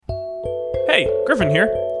Hey, Griffin here.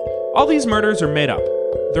 All these murders are made up.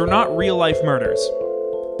 They're not real-life murders.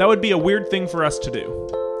 That would be a weird thing for us to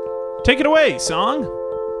do. Take it away, song!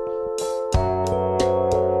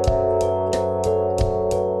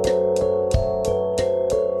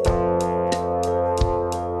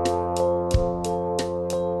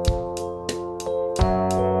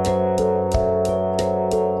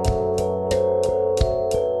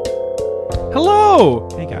 Hello!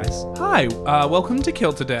 Hey guys. Hi, welcome to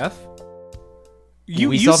Kill to Death.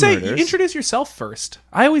 You solve say murders. you introduce yourself first.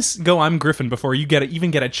 I always go, I'm Griffin, before you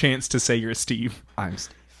even get a chance to say you're Steve. I'm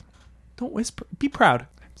Steve. Don't whisper. Be proud.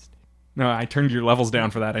 I'm Steve. No, I turned your levels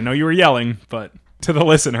down for that. I know you were yelling, but to the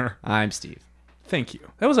listener, I'm Steve. thank you.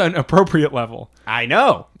 That was an appropriate level. I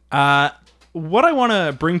know. What I want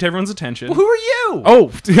to bring to everyone's attention. Who are you?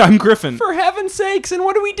 Oh, I'm Griffin. For heaven's sakes, and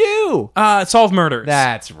what do we do? Solve murders.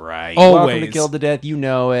 That's right. Always. Welcome to Kill to Death. You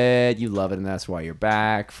know it. You love it, and that's why you're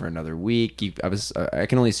back for another week. I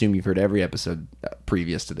can only assume you've heard every episode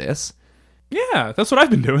previous to this. Yeah, that's what I've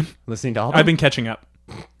been doing. Listening to all of them? I've been catching up.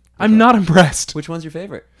 I'm not impressed. Which one's your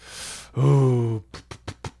favorite? Ooh,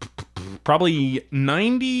 probably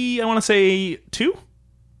 90. I want to say 2.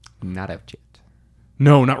 Not out yet.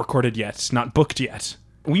 No, not recorded yet. Not booked yet.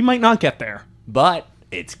 We might not get there. But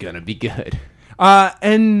it's going to be good.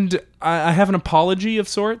 And I have an apology of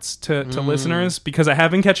sorts to listeners because I have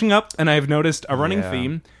been catching up and I've noticed a running Yeah.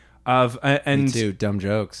 theme of... and Me too. Dumb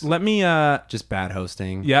jokes. let me... Just bad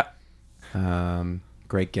hosting. yeah.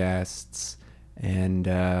 Great guests.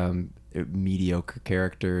 And mediocre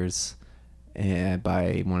characters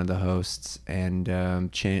by one of the hosts. And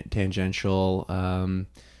tangential...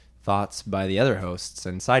 thoughts by the other hosts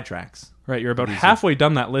and sidetracks. Right, you're about halfway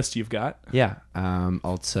done that list you've got. Yeah.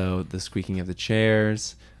 Also, the squeaking of the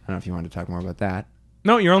chairs. I don't know if you wanted to talk more about that.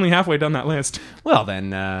 No, you're only halfway done that list. Well,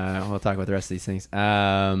 then we'll talk about the rest of these things.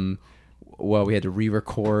 Well, we had to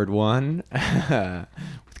re-record one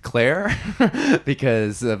with Claire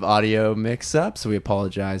because of audio mix-up, so we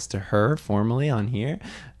apologize to her formally on here.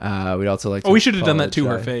 We'd also like to Oh, we should have done that to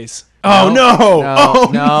her apologize. face. Oh, no!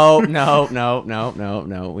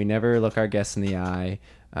 No. We never look our guests in the eye.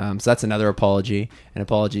 So that's another apology. And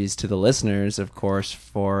apologies to the listeners, of course,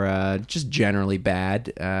 for just generally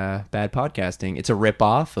bad podcasting. It's a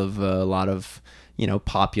ripoff of a lot of,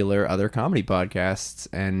 popular other comedy podcasts.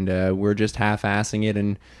 And we're just half-assing it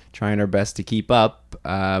and trying our best to keep up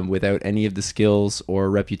without any of the skills or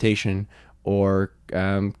reputation or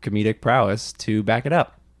comedic prowess to back it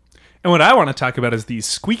up. And what I want to talk about is these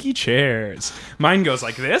squeaky chairs. Mine goes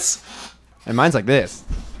like this. And mine's like this.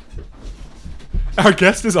 Our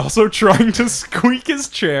guest is also trying to squeak his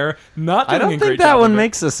chair. Not doing I don't a great think that job one of it.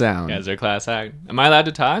 makes a sound. You guys are class act. Am I allowed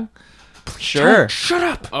to talk? Sure. Shut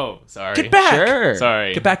up. Oh, sorry. Get back. Sure.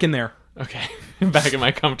 Sorry. Get back in there. Okay. Back in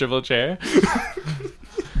my comfortable chair.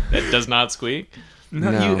 It does not squeak.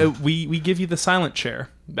 No. We give you the silent chair.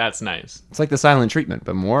 That's nice. It's like the silent treatment,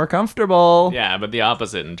 but more comfortable. Yeah, but the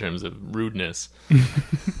opposite in terms of rudeness.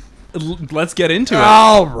 Let's get into it.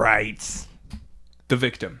 All right. The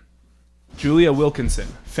victim, Julia Wilkinson,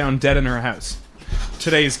 found dead in her house.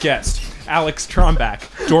 Today's guest, Alex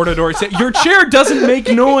Trombach, door-to-door. Your chair doesn't make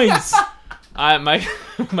noise.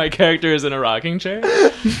 My character is in a rocking chair,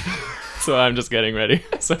 so I'm just getting ready.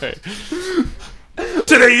 Sorry.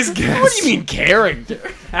 Today's guest. What do you mean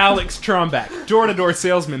character? Alex Trombach, door-to-door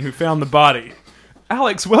salesman who found the body.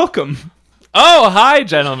 Alex, welcome. Oh, hi,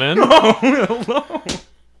 gentlemen. Oh, hello.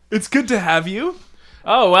 It's good to have you.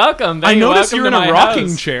 Oh, welcome. I noticed Welcome you're in to a my rocking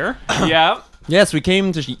house. chair. Yeah. Yes, we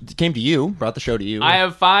came to you, brought the show to you. I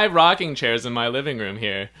have 5 rocking chairs in my living room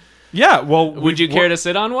here. Yeah, well... Would you care to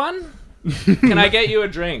sit on one? Can I get you a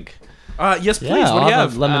drink? Yes, please. Yeah, What do you I'll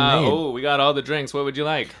have? lemonade. We got all the drinks. What would you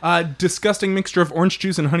like? Disgusting mixture of orange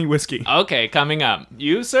juice and honey whiskey. Okay, coming up.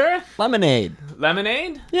 You, sir? Lemonade.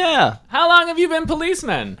 Lemonade? Yeah. How long have you been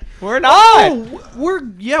policemen? We're not. Oh,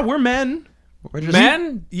 we're men. We're just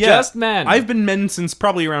Men? Yeah. Just men. I've been men since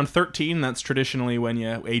probably around 13. That's traditionally when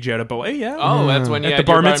you age out a boy. Yeah. Oh, that's when you At had the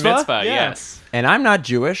bar your bar mitzvah? mitzvah. Yeah. Yes. And I'm not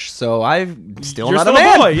Jewish, so I'm still You're not still a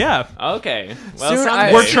man. boy. Yeah. Okay. Well, Soon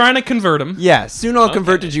someday. We're trying to convert him. Yeah, soon I'll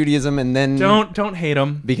convert Okay. to Judaism and then Don't hate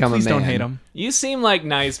him. Become a Please don't man. hate him. You seem like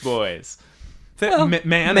nice boys.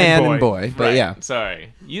 Man and boy. But Right. yeah,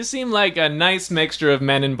 Sorry. You seem like a nice mixture of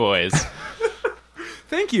men and boys.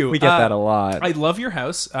 Thank you. we get that a lot. I love your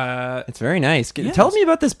house. It's very nice. Yes. Tell me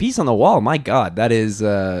about this piece on the wall. My God, that is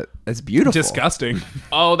that's beautiful. Disgusting.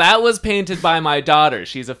 Oh, that was painted by my daughter.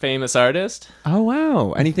 She's a famous artist. Oh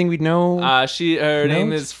wow. Anything we'd know? Her name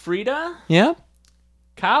Notes? is Frida Yeah.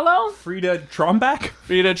 Kahlo? Frida Trombach?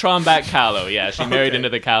 Frida Trombach Kahlo. Yeah, she married Okay. into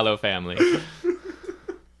the Kahlo family.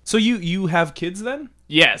 So you have kids then?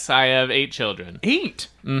 Yes, I have 8 children. 8.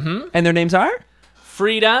 And their names are?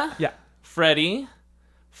 Frida, Yeah. Freddie,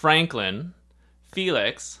 Franklin,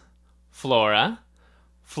 Felix, Flora,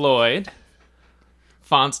 Floyd,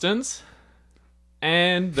 Fonstance,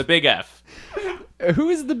 and the Big F. Who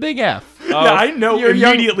is the Big F? Yeah, I know you're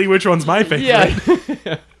young- immediately which one's my favorite.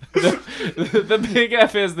 Yeah. The Big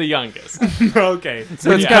F is the youngest. Okay.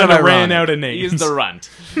 So it's You kind of kinda ran ironic. out of names. He's the runt.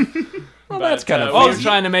 Well, that's kind of we're funny.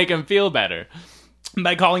 trying to make him feel better.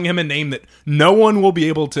 By calling him a name that no one will be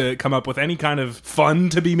able to come up with any kind of fun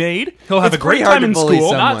to be made. He'll have It's a great pretty hard time to in bully school.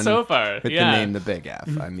 someone Not so far. with Yeah. the name the Big F.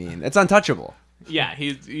 I mean, it's untouchable. Yeah,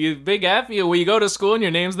 he's Big F. When you go to school and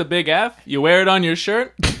your name's the Big F, you wear it on your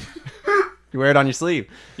shirt. You wear it on your sleeve.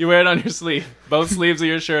 You wear it on your sleeve. Both sleeves of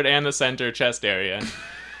your shirt and the center chest area.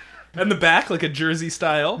 And the back, like a jersey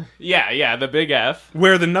style, Yeah, the Big F.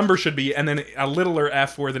 where the number should be, and then a littler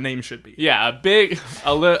F where the name should be. Yeah,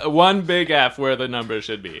 one big F where the number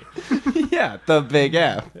should be. Yeah, the Big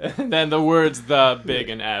F. And then the words the big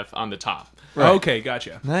and F on the top. Right. Okay,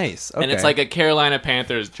 gotcha. Nice. Okay. And it's like a Carolina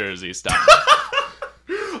Panthers jersey style.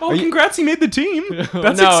 Oh, congrats, he made the team. That's no,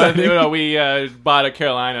 exciting. no, we bought a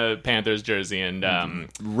Carolina Panthers jersey and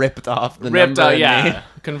ripped off the ripped number out, and yeah, name.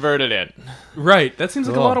 converted it. Right, that seems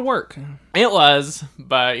like a Cool. lot of work. It was,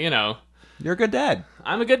 but You're a good dad.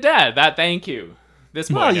 I'm a good dad. Thank you. This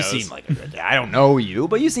boy Well, you knows. seem like a good dad. I don't know you,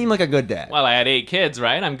 but you seem like a good dad. Well, I had 8 kids,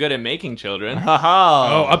 right? I'm good at making children.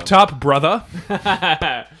 Oh, up top, brother.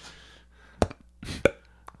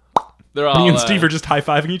 They're all. Me and Steve are just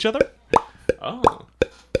high-fiving each other. Oh.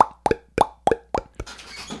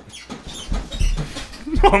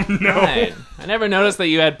 Oh, no. Right. I never noticed that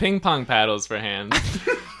you had ping pong paddles for hands,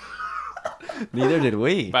 Neither did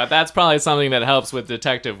we. but that's probably something that helps with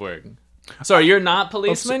detective work. Sorry, you're not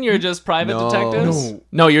policemen. You're just private No. detectives. No.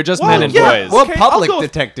 No, you're just Well, men and yeah, boys. Well, Okay, public I'll go-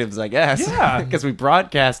 detectives, I guess. Yeah. Because we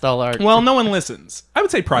broadcast all our... Well, no one listens. I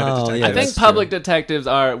would say private Oh, detective. yeah, I think that's public detectives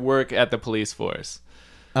work at the police force,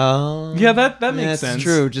 Yeah, that makes that's sense.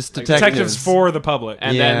 true. Just Like detectives. Detectives for the public.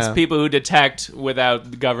 and Yeah. then people who detect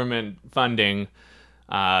without government funding,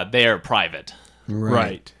 they are private.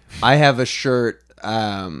 Right. I have a shirt,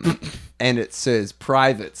 and it says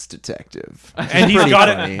 "Privates Detective." And he's Pretty got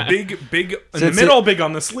funny. it big in So the it's middle, big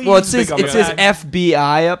on the sleeves, Well, it says big on the back.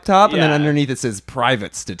 FBI up top, and then Yeah. underneath it says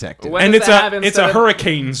 "Privates Detective." What And does it's it have a instead of-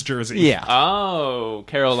 Hurricanes jersey. Yeah. Oh,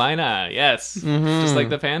 Carolina, yes, just like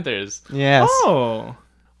the Panthers. Yes. Oh.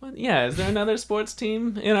 Well, yeah, is there another sports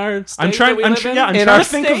team in our state? I'm trying. that we I'm live trying. in? Yeah, I'm In trying our to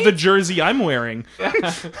think state? of the jersey I'm wearing.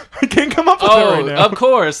 I can't come up with it Oh, right now. of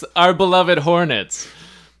course, our beloved Hornets,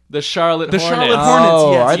 the Charlotte The Hornets. Charlotte Hornets.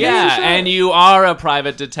 Oh, Yes. are they? Yeah, Sure. and you are a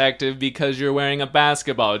private detective because you're wearing a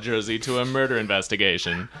basketball jersey to a murder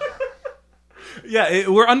investigation. Yeah,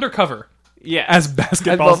 we're undercover Yeah, as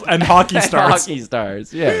basketball and hockey stars. Hockey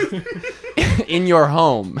stars. Yeah. In your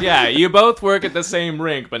home. yeah, you both work at the same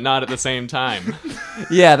rink, but not at the same time.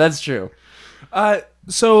 Yeah, that's true.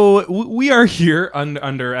 So we are here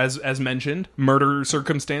under as mentioned, murder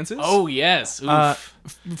circumstances. Oh yes, Oof.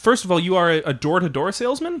 First of all, you are a door-to-door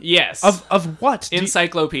salesman. yes. Of what?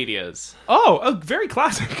 Encyclopedias. Very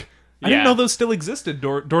classic. I didn't Yeah. know those still existed.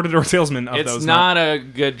 Door-to-door salesmen of It's those. not a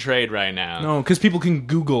good trade right now. No, because people can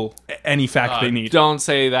Google any fact they need. Don't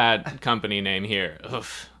say that company name here.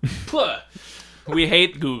 Oof. Puh. We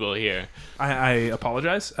hate Google here. I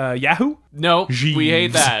apologize. Yahoo. Nope, we Jeeves.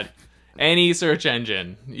 hate that. Any search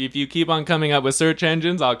engine. If you keep on coming up with search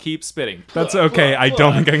engines, I'll keep spitting. That's okay. I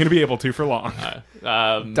don't think I'm going to be able to for long.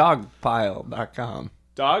 Dogpile.com.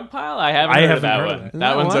 Dogpile? I haven't I heard haven't of that heard of one. that. That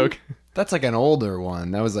That one's one? okay. That's like an older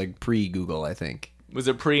one. That was like pre-Google, I think. Was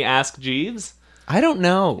it pre-Ask Jeeves? I don't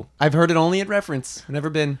know. I've heard it only at reference. Never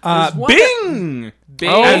been. There's one Bing! Bing.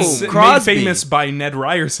 As Crosby. made famous by Ned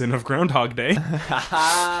Ryerson of Groundhog Day.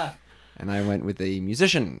 And I went with a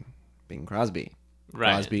musician, Bing Crosby.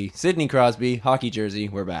 Right. Crosby, Sidney Crosby, hockey jersey.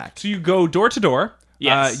 We're back. So you go door to door.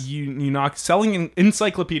 Yes. You knock selling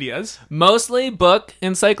encyclopedias. Mostly book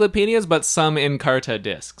encyclopedias, but some Encarta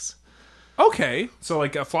discs. Okay, so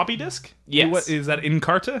like a floppy disk. Yes. What is that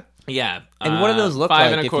Encarta? Yeah. And what do those look 5 like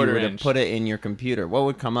and a if you quarter were to inch. put it in your computer? What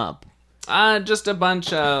would come up? Just a bunch.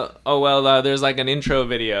 There's like an intro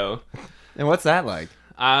video. And what's that like?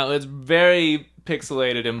 It's very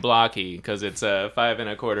pixelated and blocky because it's a 5 and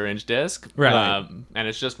a quarter inch disc, Right. and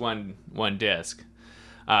it's just one disc.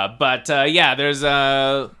 There's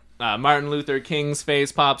Martin Luther King's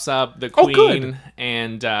face pops up, the Oh, Queen, good.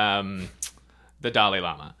 and the Dalai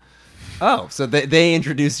Lama. Oh, so they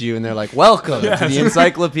introduce you and they're like, welcome to the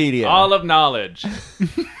encyclopedia. All of knowledge.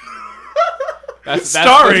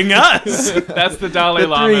 Starring us. That's the Dalai The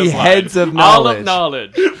Lama's three line. heads of All of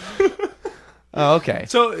knowledge. knowledge. Oh, okay.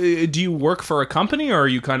 So, do you work for a company, or are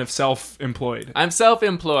you kind of self-employed? I'm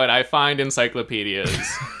self-employed. I find encyclopedias.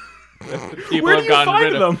 People Where do have you gotten find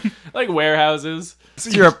rid of them? like warehouses. So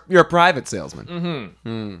you're a private salesman.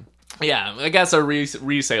 Yeah, I guess a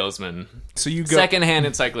resalesman. So you go. Secondhand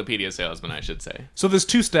encyclopedia salesman, I should say. So there's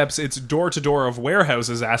two steps. It's door to door of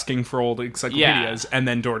warehouses asking for old encyclopedias, and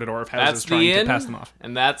then door to door of houses That's trying the to in, pass them off.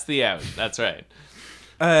 and that's the out. That's right.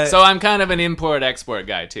 So I'm kind of an import-export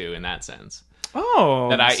guy, too, in that sense. Oh,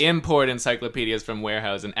 That I import encyclopedias from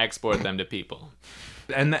warehouse and export them to people.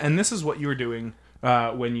 and this is what you were doing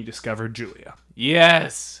when you discovered Julia.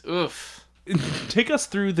 Yes. Oof. Take us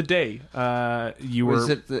through the day. You were Was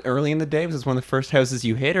it early in the day? Was this one of the first houses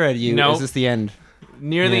you hit, or had you? Nope. Is this the end?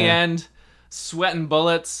 Near the Yeah. end, sweating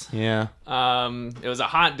bullets. Yeah. It was a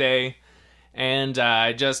hot day, and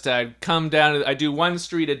I just come down. I do one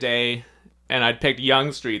street a day, and I'd picked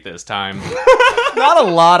Young Street this time. Not a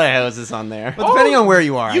lot of houses on there, but depending on where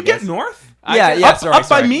you are, you I guess. get north. Yeah, sorry, up by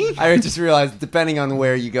sorry. me? I just realized, depending on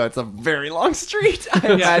where you go, it's a very long street.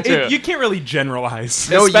 I imagine. true. You can't really generalize.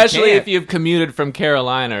 No, you Especially can't. if you've commuted from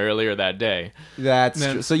Carolina earlier that day. That's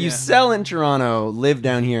Then- true. So you yeah. sell in Toronto, live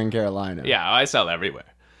down here in Carolina. Yeah, I sell everywhere.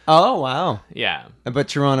 Oh, wow. Yeah. But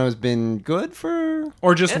Toronto's been good for...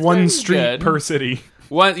 Or just It's one been street good. per city.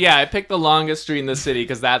 I picked the longest street in the city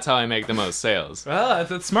because that's how I make the most sales. Well,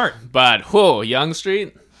 that's smart. But, whoa, Young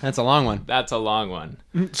Street? That's a long one. That's a long one.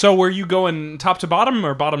 So were you going top to bottom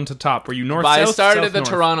or bottom to top? Were you north, But south, I started south, at the north?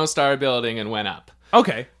 Toronto Star Building and went up.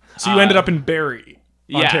 Okay. So you ended up in Barrie,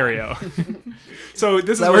 yeah. Ontario. So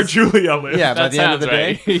this is That where was- Julia lived. Yeah, by That the end of sounds the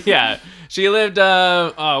day. right. Yeah. She lived,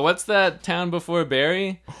 what's that town before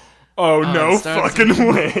Barrie? Oh, no it starts- fucking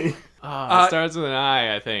way. It starts with an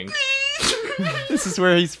I think. This is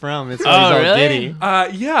where he's from. It's why he's all really? giddy.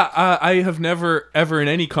 I have never, ever in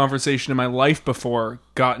any conversation in my life before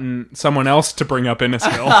gotten someone else to bring up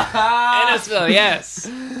Innisfil. Innisfil, yes.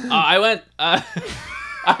 I went, I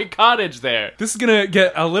cottage there. This is going to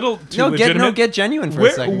get a little too No, legitimate. get genuine for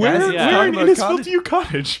where a second, where, guys. Yeah. where in Talking about Innisfil cottage. do you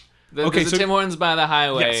cottage? Okay, There's so- a Tim Hortons by the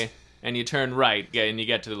highway, Yes. and you turn right, and you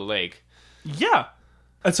get to the lake. Yeah.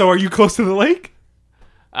 And so are you close to the lake?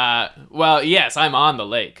 Well, yes, I'm on the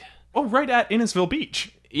lake. Oh, right at Innisfil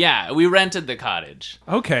Beach. Yeah, we rented the cottage.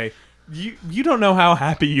 Okay. You don't know how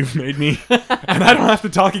happy you've made me, and I don't have to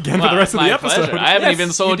talk again for the rest of My the episode. pleasure. I haven't Yes,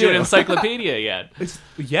 even sold you you an do. encyclopedia yet.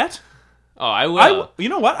 Yet? Oh, I will. You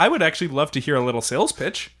know what? I would actually love to hear a little sales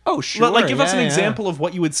pitch. Oh, sure. Like, give us an yeah. example of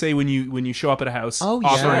what you would say when you show up at a house. Oh,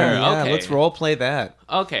 offering- yeah. Yeah, okay. let's role play that.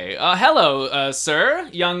 Okay. Hello, sir,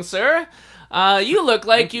 young sir. You look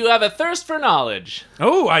like you have a thirst for knowledge.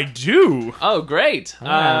 Oh, I do. Oh, great.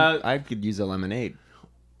 I could use a lemonade.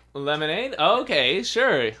 Lemonade? Okay,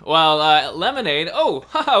 sure. Well, lemonade. Oh,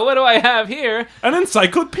 haha, what do I have here? An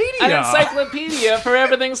encyclopedia. An encyclopedia for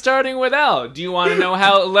everything starting with L. Do you want to know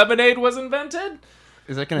how lemonade was invented?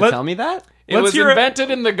 Is that going to Let- tell me that? It Let's was hear it.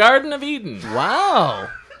 invented in the Garden of Eden. Wow.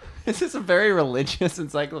 Is this a very religious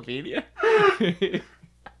encyclopedia?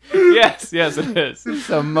 Yes, it is.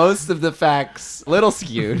 So most of the facts, little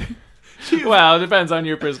skewed. Well, it depends on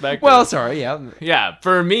your perspective. Well, sorry, yeah. yeah,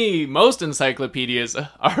 for me, most encyclopedias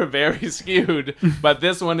are very skewed, but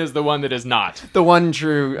this one is the one that is not. The one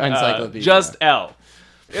true encyclopedia. Just L.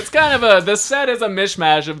 It's kind of the set is a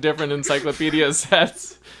mishmash of different encyclopedia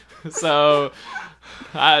sets. So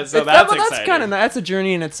that's exciting. That's a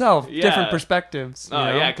journey in itself. Yeah. Different perspectives. you Oh,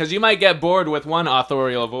 know? yeah, because you might get bored with one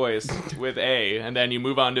authorial voice with A, and then you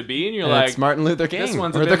move on to B, and you're And like, it's Martin Luther King. this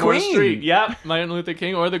one's or a bit the more Queen. street. Yep, Martin Luther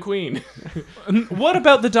King or the Queen. What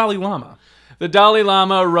about the Dalai Lama? The Dalai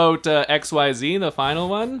Lama wrote XYZ, the final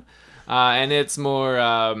one, and it's more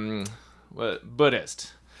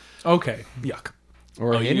Buddhist. Okay. Yuck.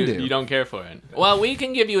 Or Hindu. You don't care for it. Well, we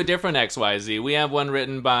can give you a different XYZ. We have one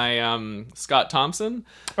written by Scott Thompson.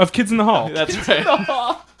 Of Kids in the Hall. That's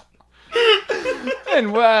right.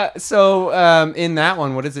 And so in that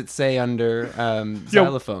one, what does it say under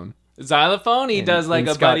xylophone? Xylophone, he does like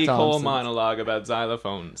in a Buddy Scott Cole Thompson's. monologue about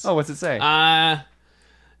xylophones. Oh, what's it say?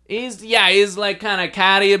 He's like kind of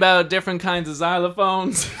catty about different kinds of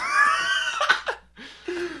xylophones.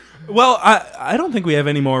 Well, I don't think we have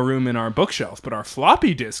any more room in our bookshelf, but our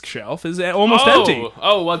floppy disk shelf is almost empty.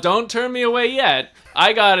 Oh, well, don't turn me away yet.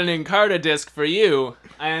 I got an Encarta disc for you,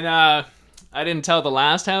 and I didn't tell the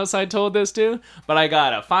last house I told this to, but I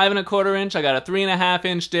got a 5 1/4 inch, I got a 3 1/2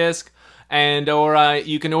 inch disc, And or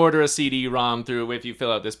you can order a CD-ROM through if you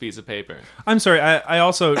fill out this piece of paper. I'm sorry. I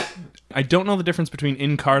also I don't know the difference between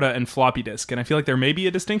Encarta and floppy disk, and I feel like there may be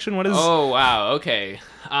a distinction. What is? Oh wow. Okay.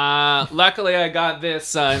 Luckily, I got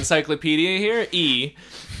this encyclopedia here.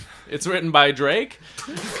 It's written by Drake.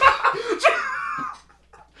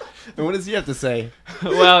 And what does he have to say?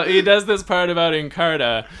 Well, he does this part about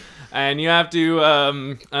Encarta. And you have to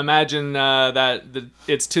imagine that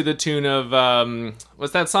it's to the tune of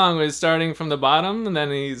what's that song? Where he's starting from the bottom and then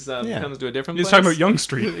he's comes to a different place. He's talking about Young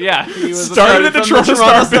Street. Yeah, he was Started at the Toronto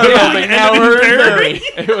Star building.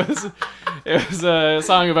 It was a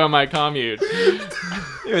song about my commute.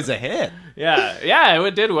 It was a hit. Yeah,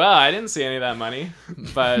 it did well. I didn't see any of that money,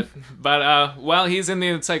 but well, he's in the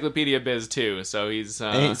encyclopedia biz too, so he's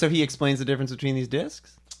So he explains the difference between these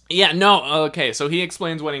discs. Yeah, no, okay, so he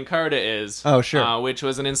explains what Encarta is. Oh, sure. Which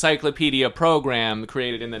was an encyclopedia program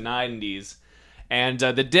created in the 90s. And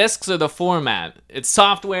the discs are the format. It's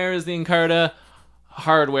software is the Encarta,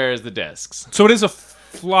 hardware is the discs. So it is a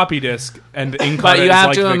floppy disk, and Encarta But you is have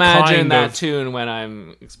like to the imagine kind that of... tune when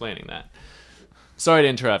I'm explaining that. Sorry to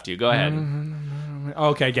interrupt you. Go ahead.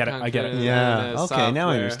 Okay, I get it. Yeah, okay, Software, now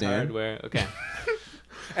I understand. Hardware, okay.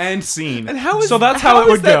 And scene. And how is so that's how it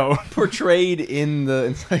would go. Portrayed in the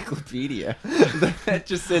encyclopedia. That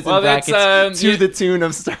just says Well, in brackets that's, to the tune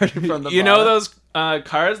of starting from the You know bottom. those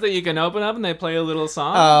cards that you can open up and they play a little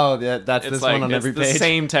song? Oh, that's it's this like, one on every it's page. the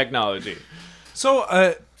same technology.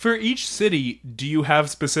 So, for each city, do you have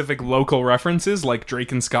specific local references like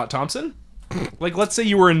Drake and Scott Thompson? Like, let's say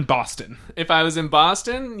you were in Boston. If I was in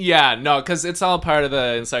Boston, yeah, no, because it's all part of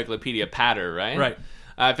the encyclopedia patter, right? Right.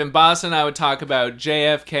 If in Boston, I would talk about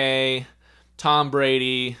JFK, Tom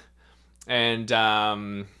Brady, and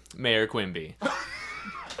Mayor Quimby.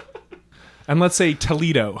 And let's say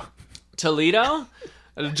Toledo. Toledo?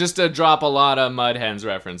 Just to drop a lot of Mudhens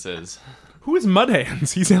references. Who is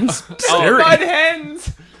Mudhands? He sounds Oh, scary.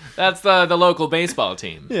 Mudhens! That's the local baseball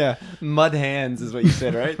team. Yeah, mud hands is what you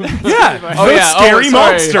said, right? Yeah. Oh, the yeah. scary Oh, sorry.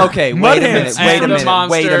 monster. Okay, Mudhands. wait a minute. And the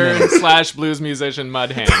monster Wait a minute. / blues musician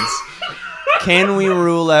Mudhens. Can we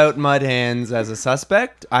rule out mud hands as a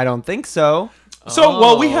suspect? I don't think so. So,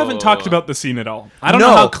 well, we haven't talked about the scene at all. I don't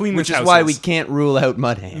know how clean this which house is why is. we can't rule out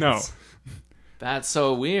mud hands. No. That's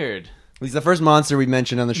so weird. He's the first monster we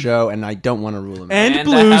mentioned on the show, and I don't want to rule him out. And And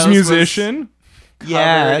the blues house was- musician. Covered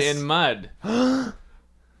Yes. in mud.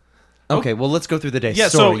 Okay, well, let's go through the day. Yeah,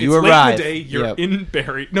 so so it's you late arrive. in the day. You're Yep. in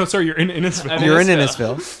Barrie. No, sorry, you're in Innisfil. You're in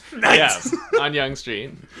Innisfil. Innisfil. Nice. Yeah, on Young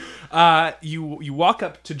Street. You walk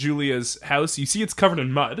up to Julia's house. You see it's covered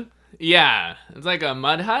in mud. Yeah, it's like a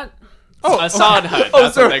mud hut. Oh, a sod hut. Oh,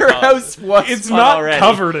 That's so what they her call house was It's mud not already.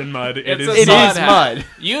 covered in mud. It's It a is sod hut. mud.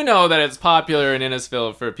 You know that it's popular in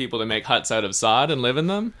Innisfil for people to make huts out of sod and live in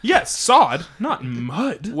them. Yes, sod, not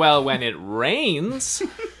mud. Well, when it rains,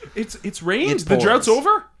 It's rained. It The drought's pours.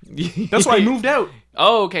 over. That's why I moved out.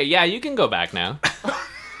 Oh, okay, yeah, you can go back now.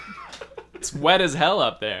 It's wet as hell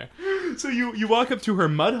up there. So you walk up to her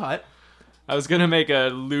mud hut. I was gonna make a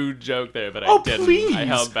lewd joke there, but I Oh, didn't. please! I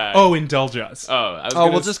held back. Oh, indulge us. I was Oh,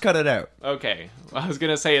 gonna we'll just cut it out. Okay. I was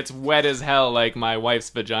gonna say it's wet as hell, like my wife's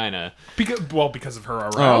vagina. Because of her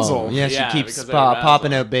arousal. Oh, yeah, she Yeah, keeps because of arousal.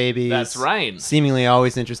 popping out babies. That's right. Seemingly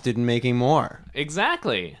always interested in making more.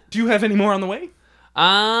 Exactly. Do you have any more on the way?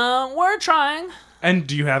 We're trying. And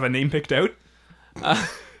do you have a name picked out?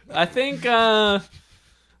 I think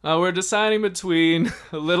we're deciding between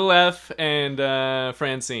Little F and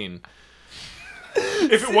Francine.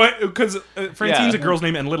 If it was because Francine's Yeah. a girl's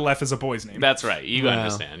name and Little F is a boy's name. That's right. You Wow.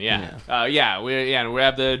 understand? Yeah. We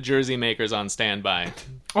have the jersey makers on standby.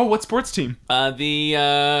 Oh, what sports team?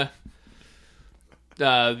 The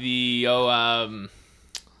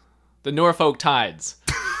Norfolk Tides.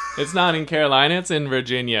 It's not in Carolina, it's in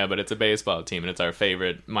Virginia, but it's a baseball team, and it's our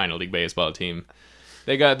favorite minor league baseball team.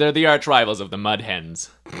 They're the arch rivals of the Mudhens.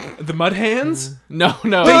 The Mudhands? No, They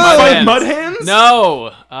Mudhens. fight Mudhands?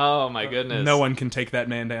 No. Oh my goodness. No one can take that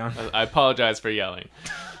man down. I apologize for yelling.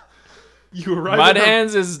 You arrive at her-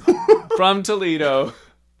 Mudhens is from Toledo,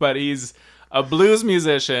 but he's a blues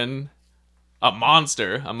musician, a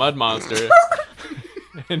monster, a mud monster,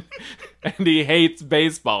 and he hates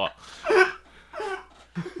baseball.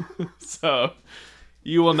 So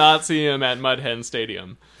you will not see him at Mudhen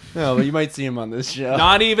Stadium. No, but you might see him on this show.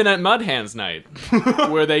 Not even at Mudhands night,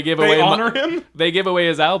 where they give They away honor him? They give away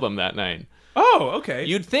his album that night. Oh, okay.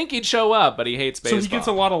 You'd think he'd show up, but he hates so baseball. he gets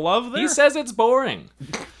a lot of love there? He says it's boring.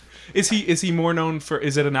 Is he more known for,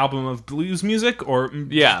 is it an album of blues music or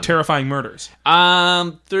Yeah. terrifying murders?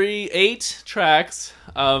 8 tracks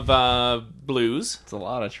of blues, It's a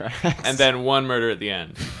lot of tracks. and then one murder at the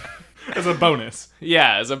end. As a bonus.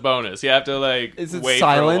 Yeah, as a bonus. You have to like Is it wait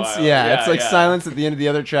silence? for a while. Yeah, it's like silence at the end of the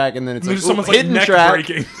other track, and then it's like There's someone's hidden neck track.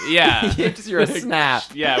 breaking. Yeah. You just hear a snap.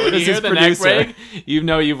 Yeah, when you This hear is the neck producer. break, you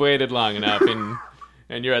know you've waited long enough,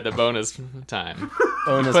 and you're at the bonus time.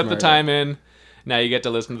 Bonus Put the murder. time in. Now you get to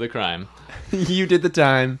listen to the crime. You did the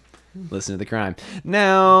time. Listen to the crime.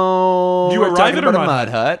 Now You we're arrive talking at a about a mud mud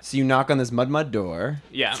hut. So you knock on this mud door.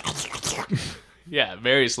 Yeah. Yeah,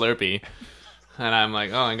 very slurpy. And I'm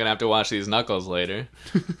like, oh, I'm going to have to wash these knuckles later.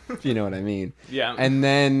 If you know what I mean. Yeah. And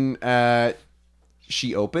then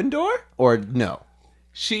she opened door or no?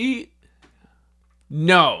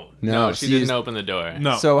 No, No, she she didn't just- open the door.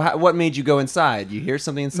 No. So what made you go inside? You hear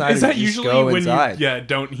something inside? Is or that you just usually go when inside? you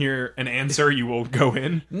don't hear an answer, you will go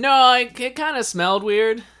in? No, it kind of smelled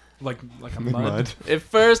weird. Like a mud? At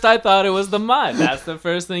first, I thought it was the mud. That's the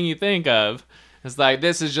first thing you think of. It's like,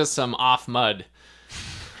 this is just some off mud.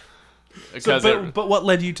 So, Because but what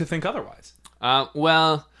led you to think otherwise?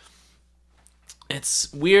 well,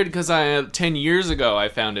 it's weird because 10 years ago, I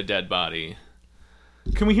found a dead body.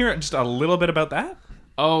 Can we hear just a little bit about that?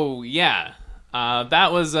 Oh, yeah.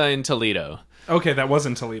 That was in Toledo. Okay, that was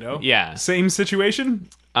in Toledo. Yeah. Same situation?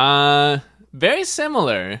 Very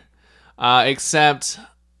similar, except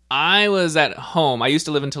I was at home. I used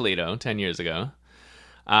to live in Toledo 10 years ago.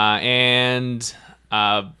 And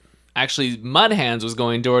actually, Mudhands was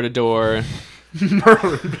going door to door.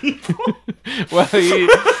 Murdering people? Well, he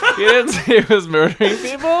didn't say he was murdering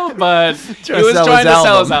people, but he was sell trying his to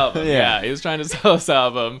sell his album. album. Yeah. Yeah, he was trying to sell his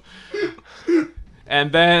album.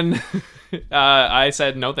 And then I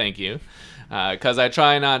said, no, thank you. Because I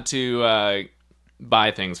try not to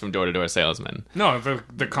buy things from door-to-door salesmen. No,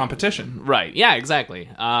 the competition. Right. Yeah, exactly.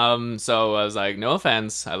 So I was like, no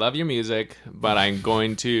offense. I love your music, but I'm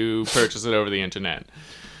going to purchase it over the internet.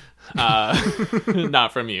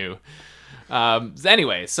 Not from you.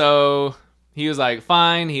 Anyway, so he was like,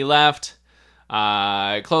 fine. He left.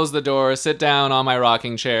 I closed the door, sit down on my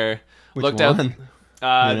rocking chair. Which looked one?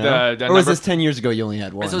 out. The Or was number- this 10 years ago you only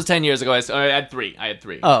had one? This was 10 years ago. I had three.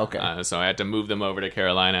 Oh, okay. So I had to move them over to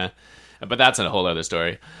Carolina. But that's a whole other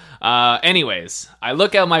story. Anyways, I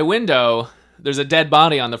look out my window. There's a dead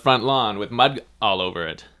body on the front lawn with mud all over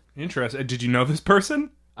it. Interesting. Did you know this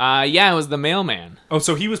person? Yeah, it was the mailman. Oh,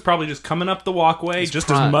 so he was probably just coming up the walkway just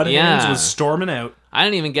as Mudhands yeah. was storming out. I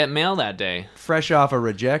didn't even get mail that day. Fresh off a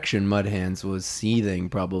rejection, Mudhands was seething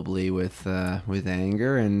probably with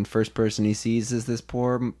anger, and first person he sees is this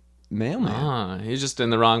poor mailman. He's just in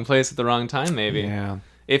the wrong place at the wrong time, maybe. Yeah.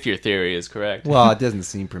 If your theory is correct. Well, it doesn't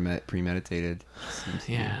seem premeditated. Seems to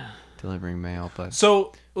be Yeah. delivering mail, but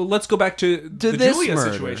So let's go back to the this Julia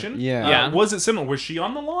murder. situation. Yeah. Yeah. Was it similar? Was she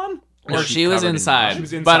on the lawn? Or No, she was covered in inside. mud? She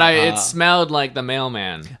was But inside. it smelled like the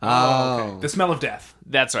mailman. Oh, The smell of death.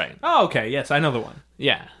 That's right. Oh, okay. Yes, I know the one.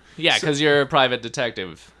 Yeah. Yeah, because you're a private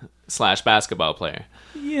detective / basketball player.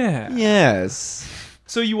 Yeah. yes.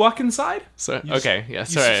 So you walk inside? So just- okay, yeah,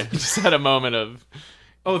 sorry. Just had a moment of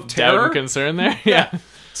Oh, of doubt terror? and concern there. Yeah.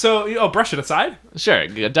 So, brush it aside. Sure.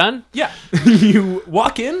 Good. Done? Yeah. You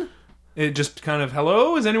walk in. It just kind of,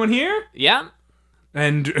 hello, is anyone here? Yeah.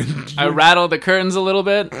 And I rattled the curtains a little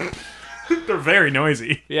bit. they're very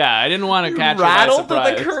noisy. Yeah, I didn't want to catch her by Rattled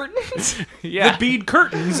surprise. the curtains. Yeah. The bead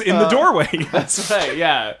curtains in the doorway. That's right,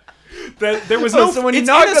 yeah. There was no. so when you it's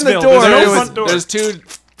knock on the Innisfil, door, there's no it was- front door.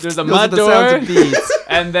 There's a Those are mud the sounds door, of beats.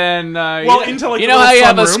 and then into, like, you the know how little you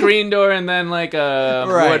have a sunroom? screen door and then like a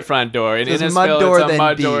Right. wood front door. In There's a Innisfil, mud door, it's a then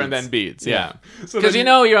mud door beads. and then beads. Yeah, So because then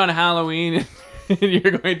you're on Halloween and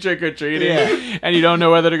you're going trick or treating, Yeah. and you don't know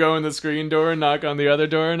whether to go in the screen door and knock on the other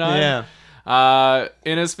door or not. Yeah.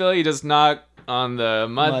 In Innisfil, you just knock on the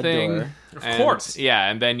mud Mud thing. door. Of and- course. Yeah,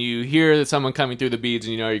 and then you hear someone coming through the beads,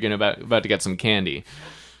 and you know you're gonna about to get some candy.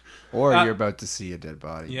 Or you're about to see a dead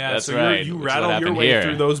body. Yeah, That's so right, you which is rattle what your happened way here.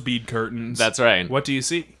 through those bead curtains. That's right. What do you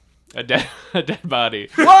see? A dead body.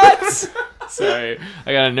 What? Sorry,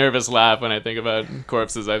 I got a nervous laugh when I think about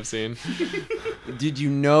corpses I've seen. Did you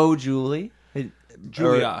know Julie?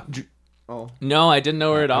 Julia. No, I didn't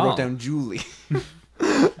know her at I all. wrote down Julie.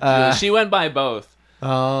 She went by both.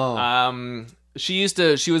 Oh. She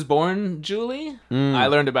was born Julie. I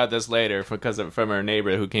learned about this later from her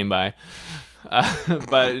neighbor who came by.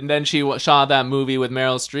 But then she saw that movie with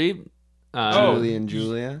Meryl Streep. Julie and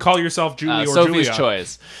Julia. Call yourself Julie or Sophie's Julia.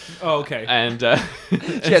 Choice. Oh, okay. And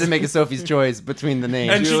She had to make a Sophie's choice between the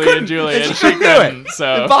names. And she Julie couldn't. and Julie, And and she she couldn't do it. couldn't.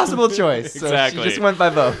 So Impossible choice. So Exactly. She just went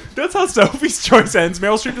by both. That's how Sophie's Choice ends.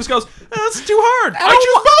 Meryl Streep just goes, that's too hard. I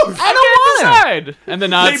choose both. I don't want to. And the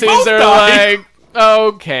Nazis both are died. like,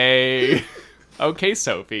 okay, okay,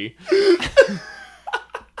 Sophie.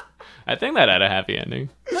 I think that had a happy ending.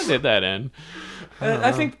 How did that end?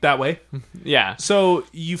 I think that way. Yeah. So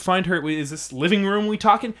you find her. Is this living room we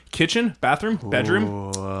talking? Kitchen, bathroom,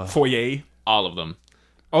 bedroom, foyer. All of them.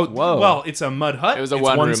 Oh, Whoa. well, it's a mud hut. It was a It's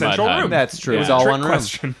one-room mud central hut. room. That's true. Yeah. It was all Trick one room.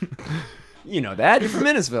 question. You know that. You're from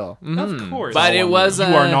Innisfil. Of course. But it was You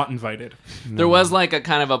are not invited. There was like a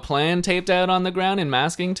kind of a plan taped out on the ground in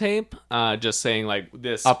masking tape, just saying like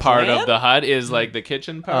this A part plan? of the hut is like the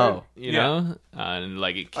kitchen part, Oh. you Yeah. know, and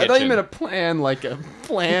like a kitchen. I thought you meant a plan, like a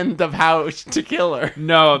plan of how to kill her.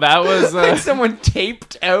 No, that was. Like someone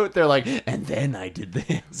taped out. They're like, and then I did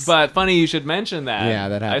this. But funny you should mention that. Yeah,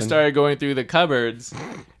 that I happened. started going through the cupboards,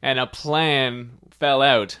 and a plan fell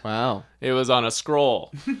out. Wow. It was on a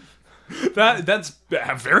scroll. That's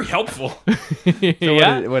very helpful.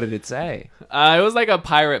 Yeah, What did it say? it was like a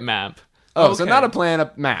pirate map. Oh, so Okay. not a plan,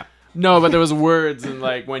 a map. No, but there was words and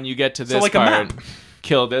like when you get to this like a part, map.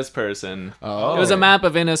 kill this person. Oh. It was a map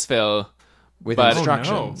of Innisfil. With But-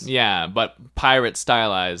 instructions. Yeah, but pirate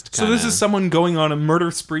stylized. So this kinda. is someone going on a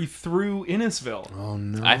murder spree through Innisfil. Oh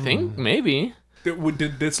no. I think maybe.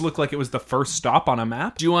 Did this look like it was the first stop on a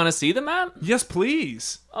map? Do you want to see the map? Yes,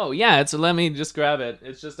 please. Oh yeah, let me just grab it.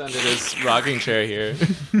 It's just under this rocking chair here.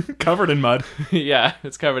 Covered in mud. Yeah,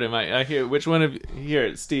 it's covered in my. Here, which one of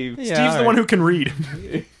here, Steve? Yeah, Steve's the one who can read.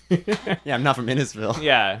 Yeah, I'm not from Innisfil.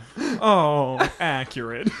 Yeah, Oh,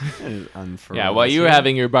 accurate. yeah. While you were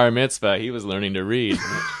having your bar mitzvah, he was learning to read.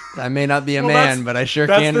 I may not be a Well, man, that's- but I sure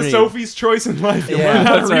That's can the read. Sophie's choice in life. You Yeah, learn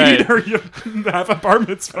how to that's read right. or you have a bar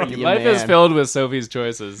mitzvah. You Life is man. filled with Sophie's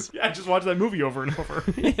choices. Yeah, just watch that movie over and over.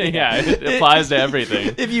 Yeah, it applies to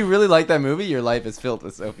everything. If you really like that movie, your life is filled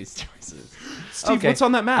with Sophie's choices. Steve, Okay. what's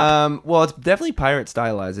on that map? Well, it's definitely pirate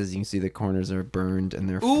stylized. As you can see, the corners are burned and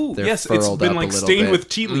they're Ooh, they're yes, it's furled been up like a little stained bit. with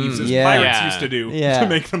tea leaves as yeah. pirates Yeah. used to do Yeah. to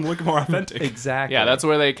make them look more authentic. Exactly. Yeah, that's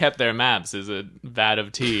where they kept their maps. Is a vat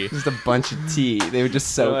of tea. just a bunch of tea. They would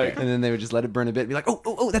just soak They're it, like- and then they would just let it burn a bit. And be like,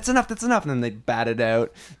 oh, that's enough, and then they'd bat it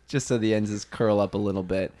out just so the ends just curl up a little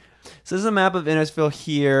bit. So this is a map of Innisfil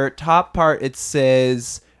here. Top part it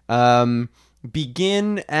says,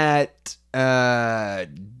 begin at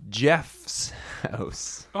Jeff's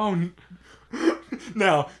house. Oh,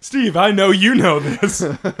 now, Steve, I know you know this,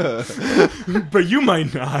 but you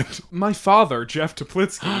might not. My father, Jeff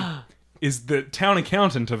Toplitsky, is the town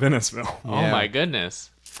accountant of Innisfil. Oh Yeah. my goodness.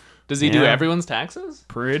 Does he do Yeah. everyone's taxes?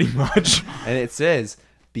 Pretty much. And it says,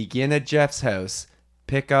 begin at Jeff's house,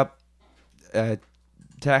 pick up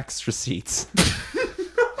tax receipts.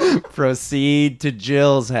 Proceed to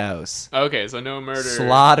Jill's house. Okay, so no murder.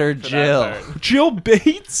 Slaughter for that Jill. part. Jill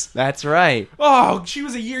Bates? That's right. Oh, she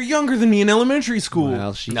was a year younger than me in elementary school.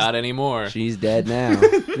 Well, she's Not anymore. she's dead now.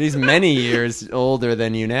 She's many years older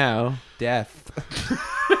than you now. Death.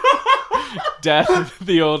 Death,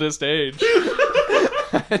 the oldest age.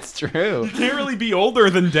 That's true. Can't really be older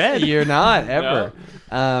than dead. You're not ever.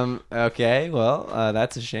 Okay. Well,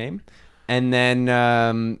 that's a shame. And then,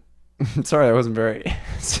 sorry, I wasn't very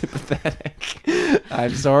sympathetic.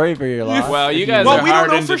 I'm sorry for your loss. Well, you guys Well, are we don't know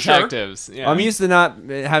hardened for sure. detectives. Yeah. I'm used to not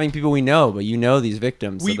having people we know, but you know these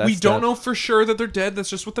victims. So We that's don't tough. know for sure that they're dead. That's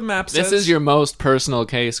just what the map says. This is your most personal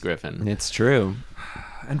case, Griffin. It's true.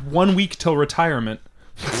 And 1 week till retirement.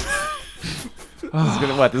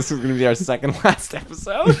 This is gonna be our second last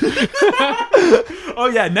episode. Oh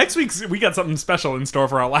yeah, next week's we got something special in store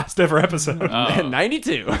for our last ever episode.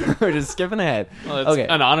 92. We're just skipping ahead. Well, it's Okay.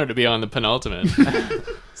 an honor to be on the penultimate.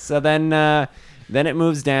 So then it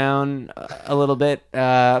moves down a little bit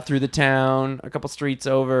through the town, a couple streets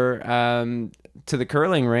over to the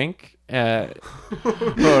curling rink. Oh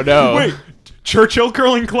no. Wait, Churchill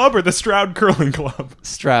Curling Club or the Stroud Curling Club?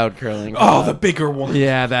 Stroud Curling. Oh, the bigger one.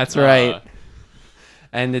 Yeah, that's right.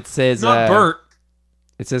 And it says Not Bert.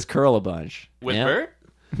 It says curl a bunch. With Yeah. Bert?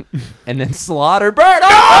 And then slaughter Bert.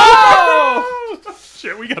 Oh!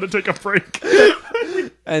 Shit, we gotta take a break.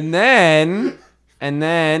 And then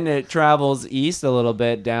it travels east a little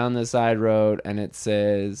bit down the side road, and it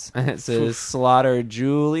says slaughter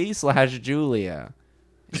Julie / Julia.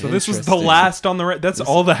 So this was the Interesting. last on the right. That's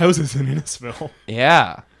all the houses in Innisfil.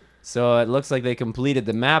 Yeah. So it looks like they completed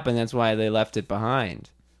the map, and that's why they left it behind.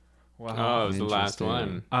 Oh, it was the last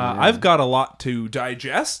Interesting. one. I've got a lot to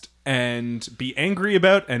digest and be angry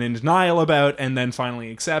about and in denial about and then finally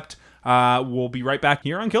accept. We'll be right back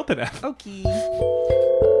here on Killed to Death. Okay.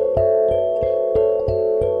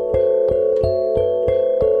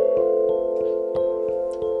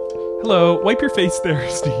 Hello, wipe your face there,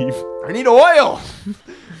 Steve. I need oil.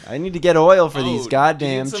 I need to get oil for Oh, these do you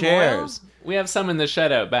goddamn need some chairs. oil? We have some in the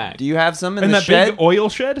shed out back. Do you have some in And the that shed? big oil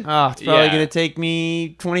shed? Oh, it's probably Yeah. going to take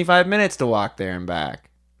me 25 minutes to walk there and back.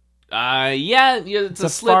 It's a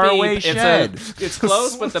slippy. faraway shed. It's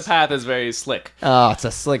close, but the path is very slick. Oh, it's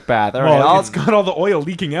a slick path. All right, Well, it's got all the oil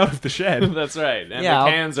leaking out of the shed. That's right. And Yeah, the I'll-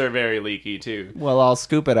 cans are very leaky, too. well, I'll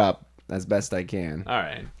scoop it up as best I can. All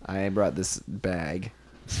right. I brought this bag.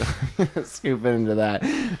 So scoop it into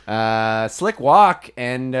that. Slick walk,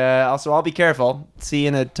 and also I'll be careful. See you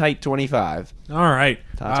in a tight 25. All right.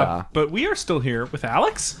 Ta-ta. But we are still here with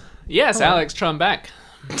Alex. Yes, Alex Trumbeck.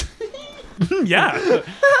 Yeah.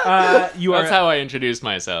 You are That's how I introduce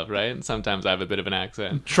myself, right? Sometimes I have a bit of an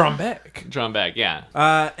accent. Trumbeck. Trumbeck,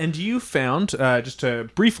 yeah. And you found, just to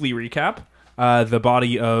briefly recap, the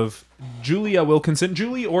body of Julia Wilkinson,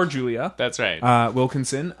 Julie or Julia, That's right.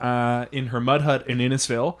 Wilkinson, in her mud hut in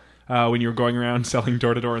Innisfil, when you were going around selling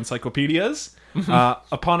door-to-door encyclopedias.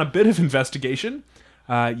 Upon a bit of investigation,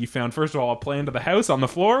 you found, first of all, a plan to the house on the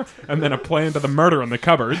floor, and then a plan to the murder in the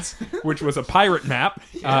cupboards, which was a pirate map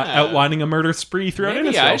outlining a murder spree throughout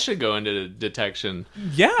Maybe Innisfil. I should go into detection.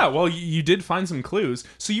 Yeah, well, you did find some clues.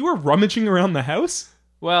 So you were rummaging around the house?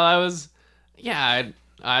 Well, I was... Yeah,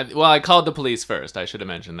 I called the police first. I should have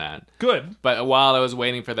mentioned that. Good. But while I was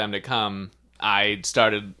waiting for them to come, I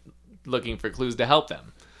started looking for clues to help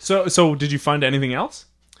them. So did you find anything else?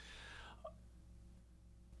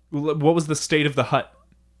 What was the state of the hut?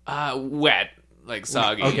 Wet, like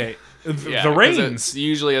soggy. Okay. Yeah, The 'cause rains. It's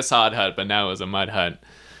usually a sod hut, but now it was a mud hut.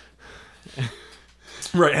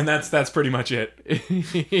 Right, and that's pretty much it.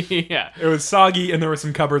 Yeah. It was soggy, and there were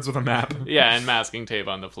some cupboards with a map. Yeah, and masking tape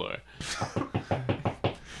on the floor.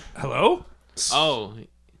 Hello? Oh,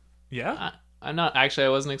 Yeah? I'm not... Actually, I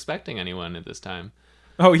wasn't expecting anyone at this time.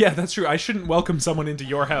 Oh, yeah, that's true. I shouldn't welcome someone into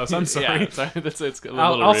your house. I'm sorry. Yeah, sorry. It's a little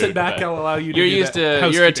I'll rude, sit back. but I'll allow you to You're do used that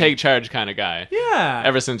to... You're a housekeeping. take charge kind of guy. Yeah.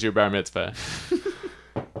 Ever since your bar mitzvah.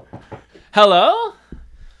 Hello?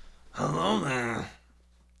 Hello there.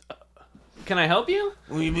 Can I help you?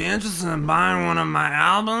 Will you be interested in buying one of my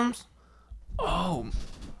albums? Oh.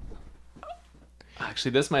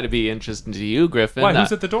 Actually, this might be interesting to you, Griffin. Why?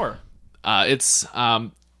 Who's at the door? It's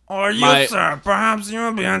Or you, My- sir, perhaps you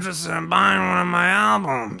would be interested in buying one of my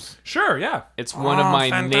albums. Sure, yeah. it's one of Oh, my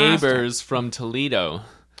fantastic. neighbors from Toledo.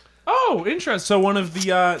 Oh, interesting. So one of the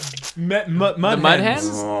mud The Mud hens. Hens?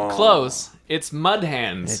 Oh. Close. It's Mud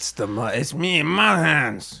Hands. It's me,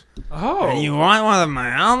 Mudhands. Oh. And you want one of my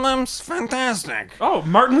albums? Fantastic. Oh,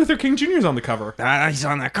 Martin Luther King Jr. is on the cover. He's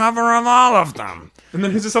on the cover of all of them. And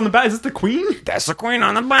then who's this on the back? Is this the Queen? That's the Queen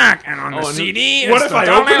on the back, and on the and CD what is if the I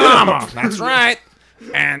Dalai open it up? Lama. That's right.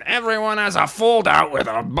 And everyone has a fold-out with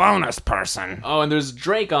a bonus person. Oh, and there's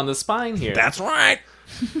Drake on the spine here. That's right.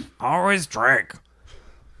 Always Drake.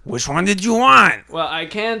 Which one did you want? Well, I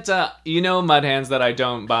can't, you know, Mud Hands, that I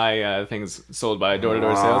don't buy things sold by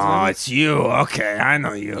door-to-door Oh, salesmen. it's you. Okay, I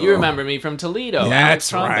know you. You remember me from Toledo.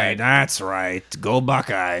 That's Alex Trombeck. right. That's right. Go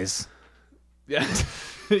Buckeyes. Yeah.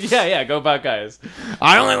 yeah, go Buckeyes.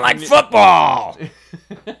 I only like football.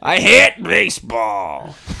 I hate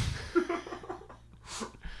baseball.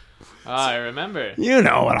 I remember. You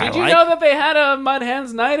know what Did I you like. know that they had a Mud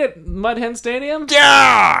Hands night at Mud Hen Stadium?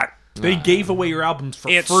 God, They gave away your albums for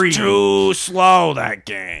it's free. too slow, that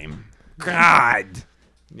game. God.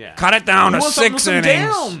 Yeah. Cut it down You to want something with 6 some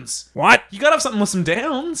innings. downs. What? You gotta have something with some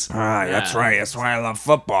downs. That's Yeah. right. That's why I love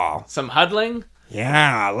football. Some huddling?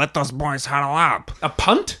 Yeah, let those boys huddle up. A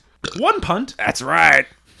punt? One punt? That's right.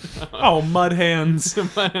 Oh, mud hands.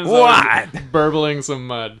 Mud Hands What? always burbling some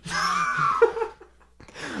mud.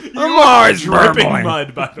 I'm always Dripping burbling.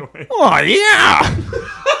 mud, by the way. Oh, yeah.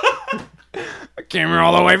 I came here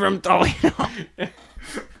all the way from Toledo.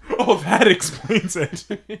 Oh, that explains it.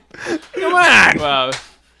 Come on. Wow.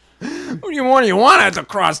 What do you want to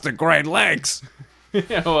cross the Great Lakes?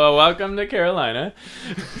 Yeah, well, welcome to Carolina.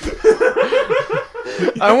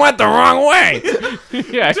 I went the wrong way.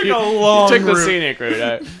 Yeah, Took a long you took the route. scenic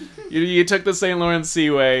route. You took the St. Lawrence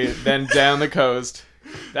Seaway, then down the coast.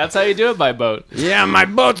 That's how you do it by boat. Yeah, my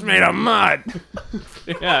boat's made of mud.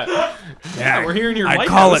 Yeah, Yeah, we're here in your I lighthouse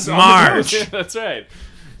call it on the Marge. that's right.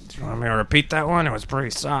 Do you want me to repeat that one? It was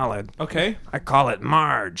pretty solid. Okay. I call it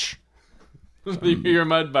Marge. Your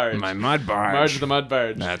mud barge. My mud barge. Marge the mud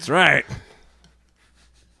barge. That's right.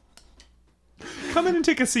 Come in and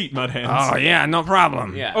take a seat, mud hands. Oh, yeah, no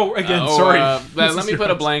problem. Yeah. Oh, again, sorry. This Let is me your put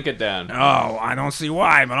a house. blanket down. Oh, I don't see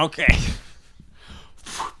why, but okay.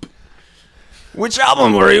 Which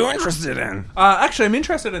album were you interested in? Actually, I'm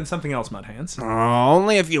interested in something else, mud hands. Oh,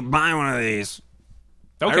 only if you buy one of these.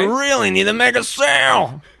 Okay. I really need to make a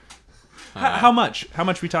sale. How much? How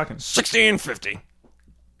much we talking? $16.50.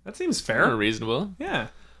 That seems fair. Reasonable. Yeah.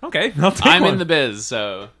 Okay. I'll take I'm one. in the biz,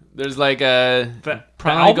 so There's like a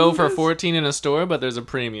probably album go for is? 14 in a store, but there's a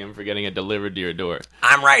premium for getting it delivered to your door.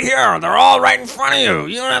 I'm right here. They're all right in front of you.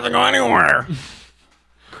 You don't have to go anywhere.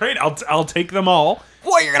 Great, I'll take them all.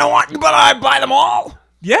 What, you're going to want... But I buy them all?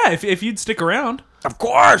 Yeah, if you'd stick around. Of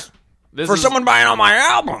course. This For is, someone buying all my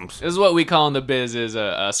albums. This is what we call in the biz is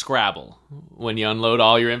a Scrabble. When you unload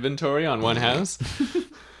all your inventory on one house.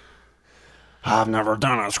 I've never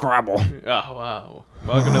done a Scrabble. Oh, wow.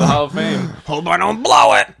 Welcome to the Hall of Fame. Hope I don't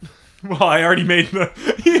blow it. Well, I already made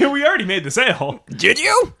we already made the sale. Did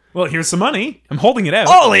you? Well, here's some money. I'm holding it out.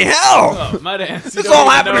 Holy hell! Oh, Mudhands. This all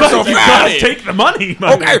happened so fast. Take the money.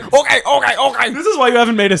 Okay. This is why you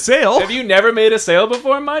haven't made a sale. Have you never made a sale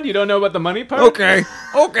before, Mud? You don't know about the money part?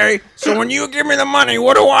 Okay. So when you give me the money,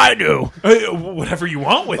 what do I do? Whatever you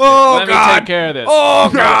want with Oh, Let me God. take care of this. Oh,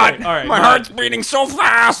 God. Okay, all right, my all heart's beating so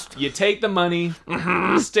fast. You take the money,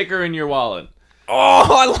 stick her in your wallet. Oh,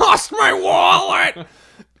 I lost my wallet.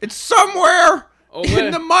 It's somewhere where?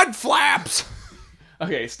 in the mud flaps.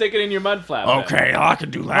 Okay, stick it in your mud flap. then. Okay, I can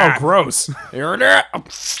do it. that. Oh, gross. Here it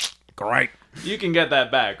is. Great. You can get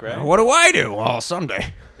that back, right? What do I do? Well,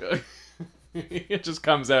 someday. It just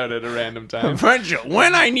comes out at a random time. Eventually,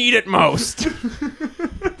 when I need it most.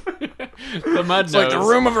 The mud It's like the knows.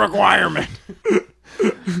 room of requirement.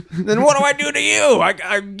 Then what do I do to you?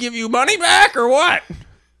 I give you money back or what?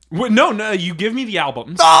 No, you give me the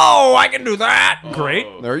albums. Oh, I can do that. Great.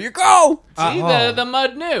 There you go. See, the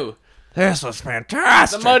mud knew. This was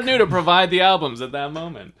fantastic. The mud knew to provide the albums at that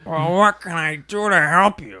moment. Well, what can I do to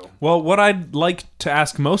help you? Well, what I'd like to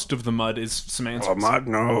ask most of the mud is some answers. The mud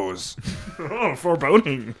knows. Oh,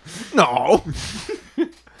 foreboding. No.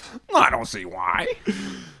 I don't see why.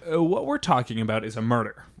 What we're talking about is a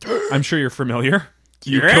murder. I'm sure you're familiar.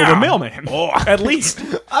 You Yeah. killed a mailman. Oh. At least.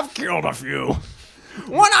 I've killed a few.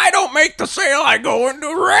 When I don't make the sale, I go into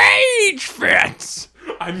rage fits.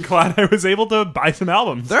 I'm glad I was able to buy some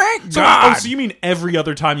albums. Thank So, God. so you mean every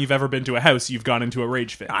other time you've ever been to a house, you've gone into a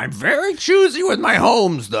rage fit? I'm very choosy with my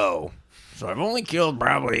homes, though. So I've only killed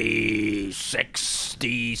probably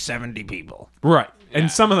 60, 70 people. Right. And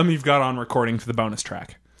some of them you've got on recording for the bonus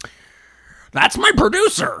track. That's my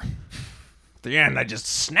producer. At the end, I just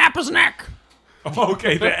snap his neck.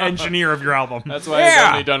 Okay, the engineer of your album. That's why Yeah.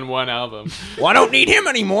 I've only done one album. Well, I don't need him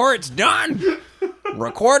anymore. It's done.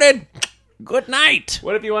 Recorded. Good night.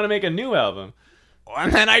 What if you want to make a new album?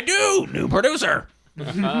 And then I do. New producer.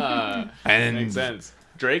 And Makes sense.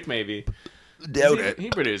 Drake, maybe. doubt it. He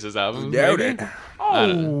produces albums. Doubt maybe. it.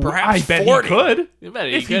 Oh, perhaps I bet 40. he could. You bet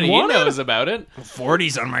If he he could. He wanted. knows about it.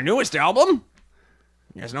 40's on my newest album.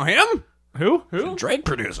 You guys know him? Who? Drake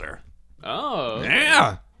producer. Oh.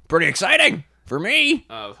 Yeah. Pretty exciting. For me.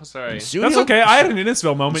 Oh, sorry. Soon That's he'll- okay. I had an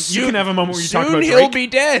Innisfil moment. You soon- can have a moment where you talk soon about he'll Drake. be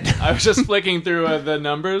dead. I was just flicking through the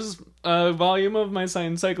numbers volume of my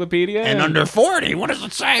encyclopedia. And under 40, what does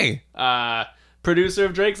it say? Producer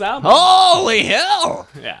of Drake's album. Holy hell!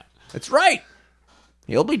 Yeah. That's right.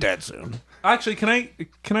 He'll be dead soon. Actually, can I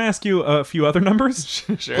ask you a few other numbers?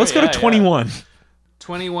 Sure. Let's go to 21.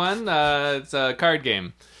 21, it's a card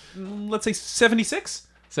game. Let's say 76.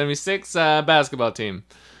 76, basketball team.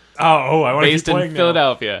 Oh, I want to Based keep playing in now.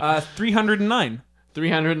 Philadelphia. 309.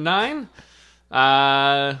 309.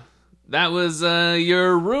 That was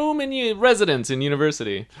your room in your residence in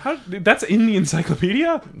university. That's in the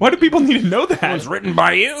encyclopedia? Why do people need to know It was that? written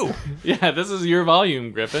by you. Yeah, this is your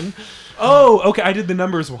volume, Griffin. Oh, okay. I did the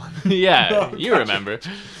numbers one. Yeah, you remember.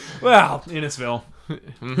 Well, Innisfil.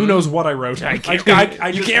 Who knows what I wrote? I you just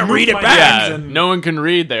can't moved read it my back. hands Yeah, and- no one can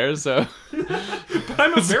read there, so But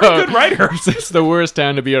I'm a very So- good writer. it's the worst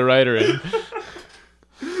town to be a writer in.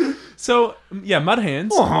 So, yeah,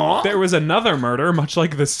 Mudhands. Uh-huh. There was another murder, much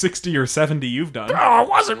like the 60 or 70 you've done. Oh, it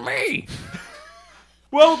wasn't me.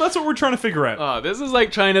 Well, that's what we're trying to figure out. Oh, this is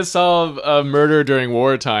like trying to solve a murder during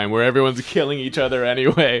wartime where everyone's killing each other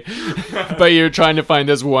anyway, but you're trying to find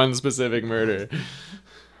this one specific murder.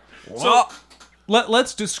 Well,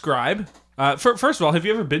 Let's describe. First of all, have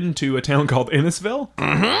you ever been to a town called Innisfil?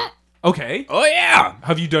 Mm-hmm. Okay. oh yeah.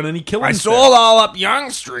 Have you done any killings? I there? sold all up Young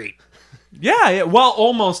Street. Yeah, well,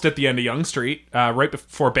 almost at the end of Young Street, right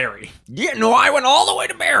before Barry. Yeah, no, I went all the way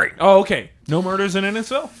to Barry. Oh, okay. No murders in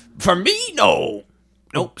Innisfil? For me, no.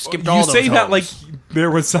 Nope, skipped all You those say that like homes.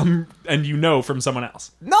 there was some, and you know from someone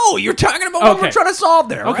else. No, you're talking about what Okay. we're trying to solve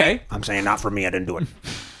there, Okay. right? I'm saying not for me, I didn't do it.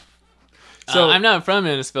 So I'm not from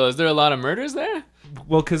Innisfil. Is there a lot of murders there?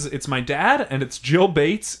 Well, because it's my dad, and it's Jill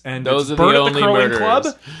Bates, and Those it's are the Bert at only the Curling murderers. Club,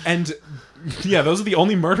 and yeah, those are the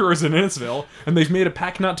only murderers in Innisfil, and they've made a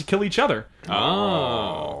pact not to kill each other.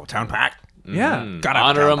 Oh, town pact. Yeah, Gotta have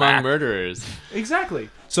Honor town among pact. murderers. exactly.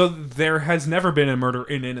 So there has never been a murder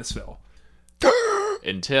in Innisfil.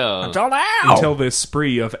 Until now. Until this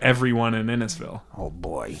spree of everyone in Innisfil. Oh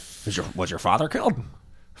boy, was your father killed?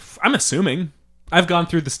 I'm assuming. I've gone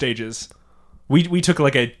through the stages. We took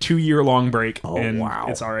like a 2-year-long break, and wow.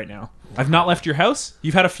 it's all right now. I've not left your house.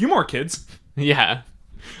 You've had a few more kids. yeah.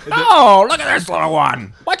 Oh, look at this little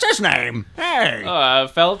one. What's his name? Hey.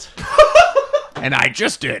 Felt. And I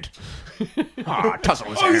just did. Tussle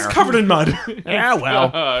his Oh, hair. he's covered in mud. Yeah,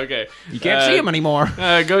 well, Oh, okay. you can't see him anymore.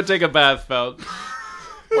 Go take a bath, Felt.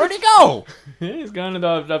 Where'd he go? He's gone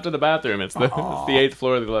up to the bathroom. It's the 8th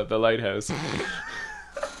floor of the lighthouse.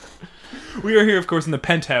 We are here, of course, in the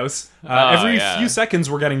penthouse. Every few seconds,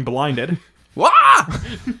 we're getting blinded. Wah!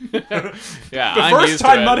 Yeah, The I'm first used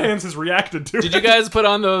time to it. Mudhands has reacted to Did it. you guys put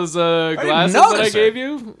on those glasses that I notice gave it.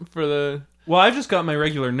 you for the? Well, I've just got my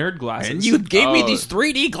regular nerd glasses. And you gave me Oh. these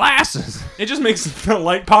 3D glasses. It just makes the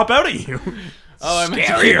light pop out at you. Oh, I meant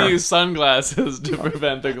to Scarier. give you sunglasses to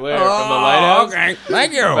prevent the glare from the lighthouse. Okay,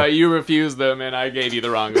 thank you. But you refused them, and I gave you the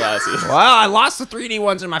wrong glasses. Well, I lost the 3D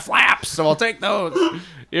ones in my flaps, so I'll take those.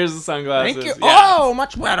 Here's the sunglasses. Thank you. Yeah. Oh,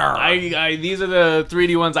 much better. These are the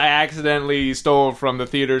 3D ones I accidentally stole from the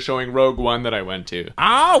theater showing Rogue One that I went to.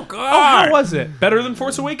 Oh, good. Oh, how was it? Better than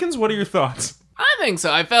Force Awakens? What are your thoughts? I think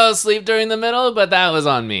so. I fell asleep during the middle, but that was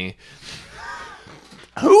on me.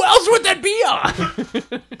 Who else would that be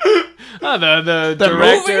on? Oh, the The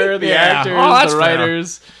director, movie? the Yeah. actors, Oh, that's the fair.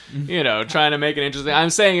 writers, trying to make it interesting. I'm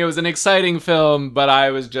saying it was an exciting film, but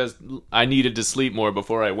I needed to sleep more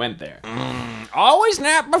before I went there. Always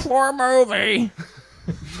nap before a movie.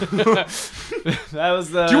 That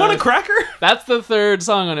was the. Do you want a cracker? That's the third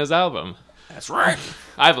song on his album. That's right.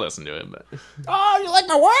 I've listened to it, but Oh, you like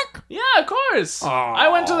my work? yeah, of course. I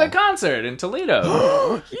went to the concert in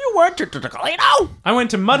Toledo. You went to Toledo? I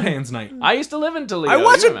went to Mudhands night. I used to live in Toledo. I you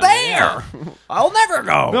wasn't remember, there. yeah. I'll never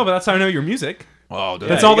go. No, but that's how I know your music. Oh,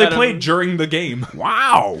 That's you all they gotta- played during the game.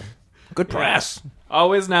 Wow. Good press.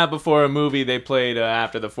 Always nap before a movie they played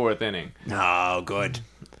after the 4th inning. Oh, good.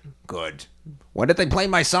 Good. When did they play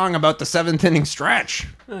my song about the 7th inning stretch?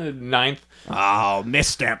 9th. Oh,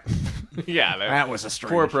 misstep. Yeah, That was a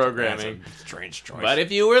strange poor programming. That's a strange choice. But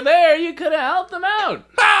if you were there, you could have helped them out.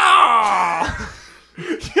 Oh!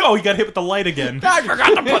 Oh, you got hit with the light again. I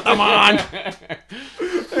forgot to put them on.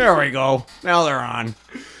 There we go. Now they're on.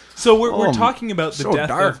 So we're talking about the so death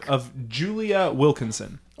dark. of Julia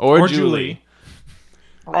Wilkinson. Or Julie.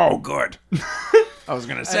 Oh, good. I was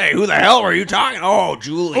gonna say, who the hell were you talking? Oh,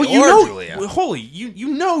 Julie. Oh, you or know, Julia. Holy, you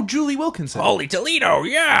know Julie Wilkinson. Holy Toledo,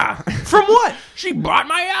 yeah. From what? She bought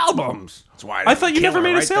my albums. That's why I thought you kill never her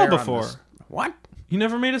made a right sale there on before. this. What? You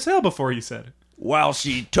never made a sale before, you said. Well,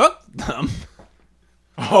 she took them,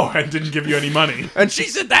 Oh, I didn't give you any money. and she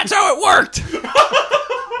said that's how it worked.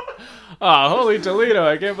 Oh, holy Toledo.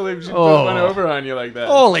 I can't believe she Oh. went over on you like that.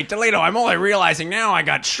 Holy Toledo, I'm only realizing now I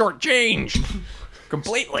got shortchanged.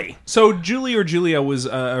 Completely. So Julie or Julia was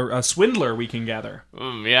a swindler, we can gather.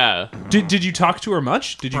 Yeah. Did you talk to her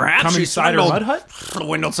much? Did you Perhaps come she inside her mud hut?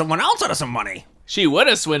 swindled someone else out of some money. She would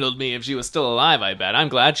have swindled me if she was still alive, I bet. I'm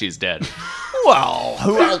glad she's dead. Well,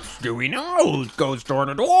 who else do we know who goes door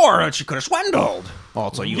to door that she could have swindled?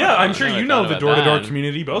 Also, you. Yeah, I'm sure never you know thought the about door-to-door that.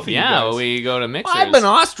 community, both of you Yeah, guys. well, we go to mixers. I've been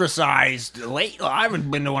ostracized lately. I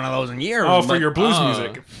haven't been to one of those in years. Oh, for but- your blues Oh.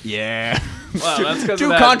 music. Yeah. Well, that's because Too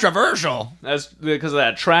of that. controversial. That's because of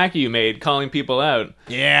that track you made, calling people out.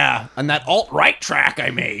 Yeah, and that alt-right track I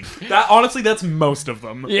made. Honestly, that's most of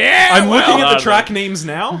them. Yeah, I'm looking well, at the track names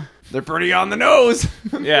now. They're pretty on the nose.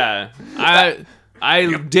 Yeah, I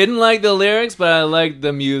didn't like the lyrics, but I liked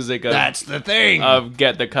the music of That's the thing.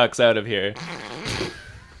 "Get the Cucks Out of Here."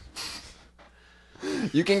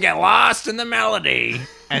 You can get lost in the melody,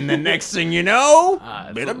 and the next thing you know,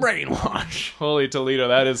 it's bit of brainwash. Holy Toledo,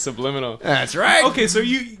 that is subliminal. That's right. Okay, so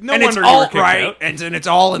you no and it's wonder you were kicked alt-right, out. and it's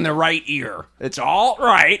all in the right ear. It's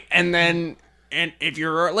alt-right, and if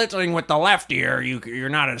you're listening with the left ear, you're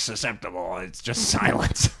not as susceptible. It's just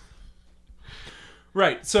silence.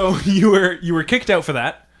 Right. So you were kicked out for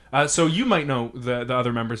that. So you might know the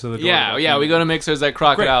other members of the Yeah, door-to-door we go to mixers at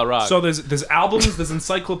Crocodile Rock. So there's albums, there's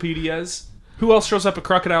encyclopedias. Who else shows up at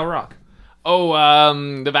Crocodile Rock? Oh,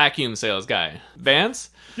 the vacuum sales guy,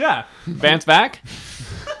 Vance. Yeah. Vance Vac.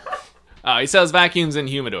 He sells vacuums and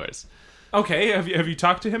humidors. Okay. Have you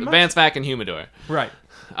talked to him much? Vance Vac and humidor. Right.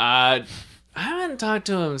 I haven't talked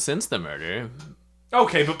to him since the murder.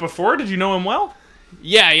 Okay, but before, did you know him well?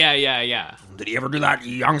 Yeah. Did he ever do that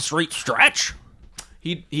Young Street stretch?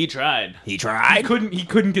 He tried. He tried. He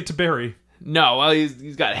couldn't get to Barry. No, well,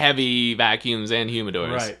 he's got heavy vacuums and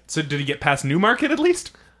humidors. Right. So did he get past Newmarket at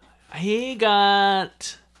least? He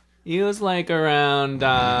was like around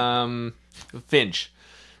Finch.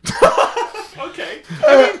 Okay.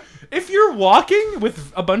 I mean, if you're walking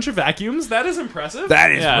with a bunch of vacuums, that is impressive.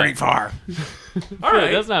 That is Yeah. pretty far. All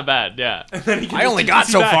right. That's not bad. Yeah. I only got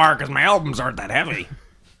so far because my albums aren't that heavy.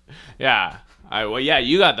 Yeah. Yeah,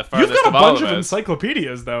 you got the farthest You've got a of all bunch of us.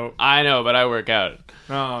 encyclopedias, though. I know, but I work out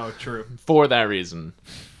Oh, true. for that reason.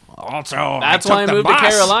 Also, That's why I moved to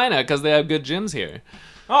Carolina, because they have good gyms here.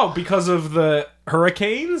 Oh, because of the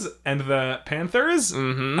Hurricanes and the Panthers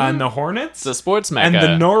and the Hornets It's a sports and mecca.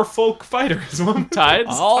 the Norfolk Fighters.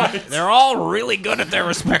 Tides. They're all really good at their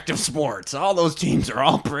respective sports. All those teams are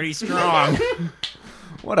all pretty strong.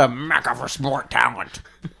 What a mecca for sport talent.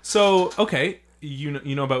 So, okay, you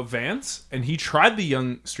know about Vance, and he tried the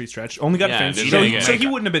Young Street Stretch, only got Yeah, Vance, didn't so, make he, it. so he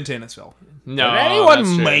wouldn't have been to Innisfil. No, Did anyone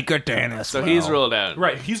that's true. make a tennis? So he's ruled out.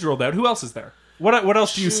 Right, he's ruled out. Who else is there? What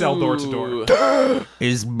else do you sell door to door? Ooh.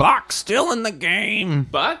 Is Buck still in the game?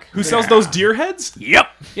 Buck? Who sells those deer heads? Yep.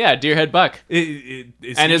 Yeah, Deerhead Buck. Is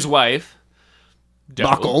And he- his wife. Doe.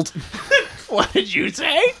 Buckled. What did you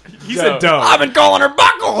say? He said Doe. I've been calling her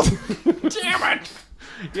buckled. Damn it.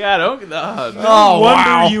 Yeah, don't. No Oh, wonder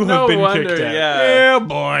wow. you have No been wonder, kicked out. yeah. Yeah,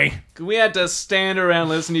 boy. We had to stand around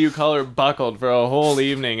listening to you call her buckled for a whole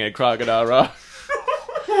evening at Crocodile Rock.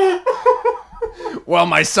 Well,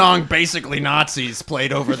 my song, Basically Nazis,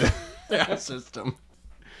 played over the system.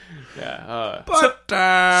 Yeah, But,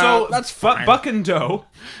 So that's fine. Buck and Doe,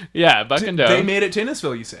 yeah, Buck and Doe. they made it to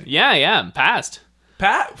Innisfil, you say? yeah, passed.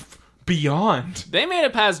 Pat, beyond. They made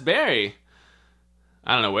it past Barry.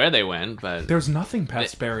 I don't know where they went, but There's nothing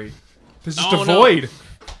past Barry. There's just Oh, a no. void.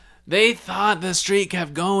 they thought the street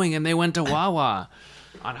kept going, and they went to Wawa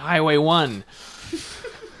on Highway 1.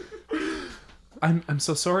 I'm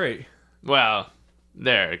so sorry. Well,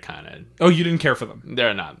 they're kind of... Oh, you didn't care for them?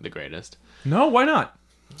 They're not the greatest. No, why not?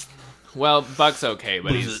 Well, Buck's okay,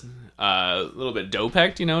 but he's a little bit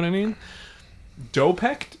doe-pecked, you know what I mean?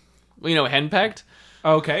 Doe-pecked? Well, you know, hen-pecked?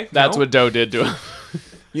 Okay. That's no. what Doe did to him.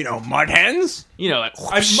 You know, mud hens? You know, like...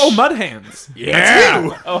 Mud hands.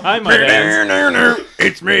 Yeah. Oh, hi, my hands.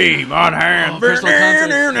 It's me, Mud Hand. Oh, personal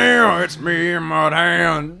concert. It's me, Mud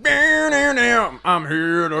Hand. I'm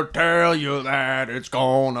here to tell you that it's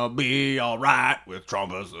gonna be alright with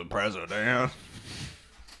Trump as the president.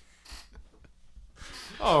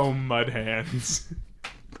 Oh, mud hands.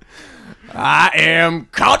 I am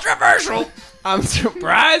controversial. I'm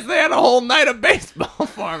surprised they had a whole night of baseball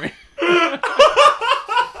for me.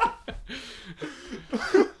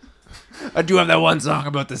 I do have that one song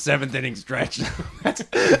about the seventh inning stretch. that's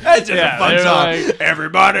just Yeah, a fun they're song. like-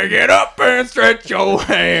 Everybody get up and stretch your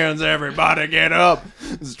hands. Everybody get up,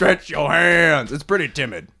 stretch your hands. It's pretty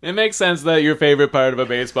timid. It makes sense that your favorite part of a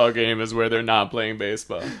baseball game is where they're not playing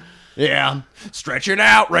baseball. Yeah. Stretch it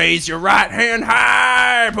out. Raise your right hand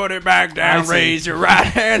high. Put it back I down. see. Raise your right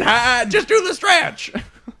hand high. Just do the stretch.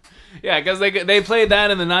 Yeah, because they played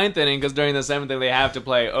that in the ninth inning, because during the seventh inning they have to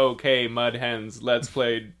play, okay, Mud Hens, let's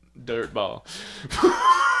play dirt ball. That's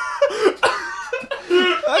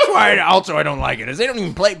why I don't like it, is they don't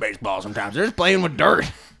even play baseball sometimes. They're just playing with dirt.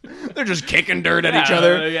 They're just kicking dirt at each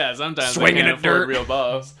other. Yeah, sometimes swinging they can't at afford dirt. real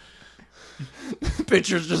balls.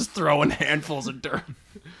 Pitchers just throwing handfuls of dirt.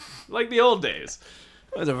 Like the old days.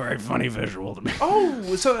 That's a very funny visual to me.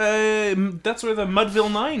 Oh, so that's where the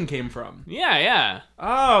Mudville 9 came from. Yeah.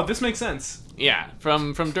 Oh, this makes sense. Yeah,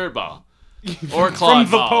 from dirt ball. Or clod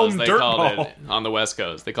the ball, poem as they Dirt called Ball. it on the West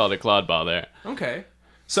Coast. They called it clod ball there. Okay.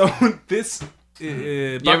 So this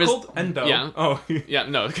Buckled and Doe. yeah. Oh, Yeah,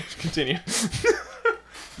 no, continue.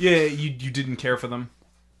 yeah, you didn't care for them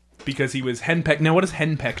because he was henpecked. Now, what does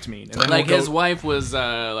henpecked mean? And then Like we'll his go- wife was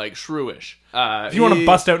like shrewish. If you want to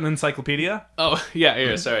bust out an encyclopedia, Oh, yeah,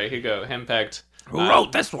 here, sorry, here you go. Henpecked. Who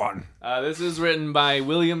wrote this one? This is written by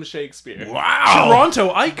William Shakespeare. Wow.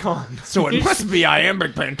 Toronto icon. So it must be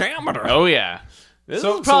iambic pentameter. Oh, yeah. This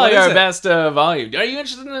So is probably what is our it? best volume. Are you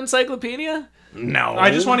interested in an encyclopedia? No.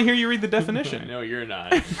 I just want to hear you read the I definition. know you're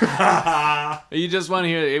not. You just want to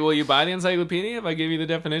hear, will you buy the encyclopedia if I give you the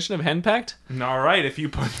definition of henpecked? All right, if you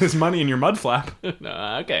put this money in your mud flap.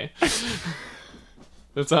 No, okay.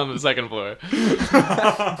 That's on the second floor.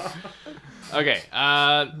 Okay,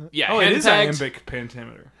 yeah, Oh, it is henpecked. iambic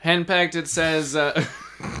pentameter. Henpecked, it says,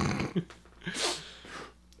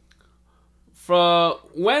 from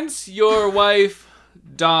whence your wife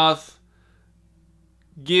doth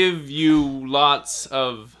give you lots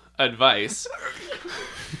of advice.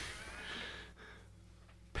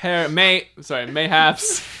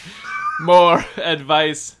 Mayhaps more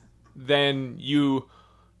advice than you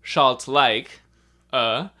shalt like.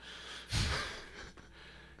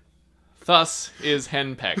 Thus is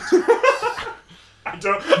henpecked.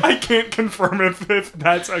 I can't confirm if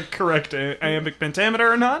that's a correct iambic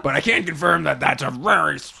pentameter or not. But I can confirm that that's a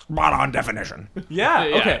very spot-on definition. Yeah.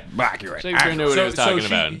 Yeah. Okay. Accurate. Shakespeare knew what he was talking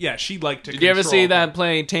about. Yeah, she'd like to. Did you ever see that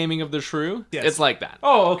play Taming of the Shrew? Yes. It's like that.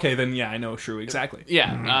 Oh, okay. Then yeah, I know Shrew exactly.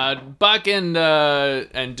 Yeah, Buck and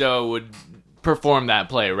Doe would perform that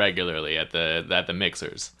play regularly at the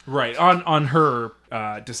mixers. Right on her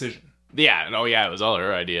decision. Yeah, it was all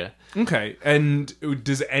her idea. Okay, and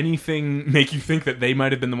does anything make you think that they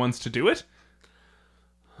might have been the ones to do it?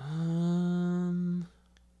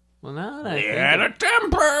 Well, now that I He think had a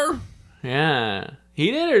temper. yeah,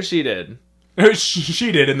 he did or she did.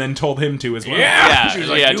 She did, and then told him to as well. Yeah, She was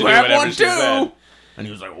he like, had you to do have whatever one she said. too. And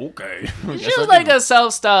he was like, okay. She was like a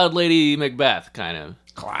self-styled Lady Macbeth, kind of.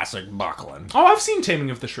 classic buckling. Oh, I've seen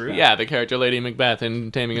Taming of the Shrew. Yeah, the character Lady Macbeth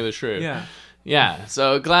in Taming of the Shrew. Yeah. Yeah,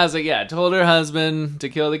 so classic, told her husband to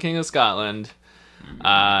kill the King of Scotland.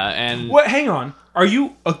 And What? Hang on. Are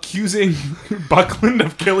you accusing Buckland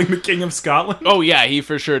of killing the King of Scotland? oh yeah, he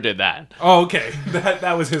for sure did that. Oh, okay.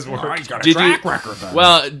 That was his Oh, work. he's got a Did track you- record then.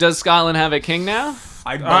 Well, does Scotland have a king now?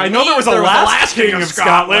 I know there was a last King of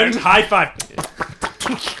Scotland. High five.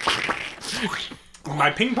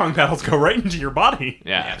 My ping pong paddles go right into your body.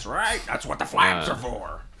 Yeah. That's right. That's what the flaps are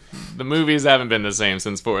for. The movies haven't been the same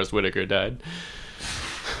since Forrest Whitaker died.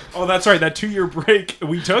 Oh, that's right. That 2-year break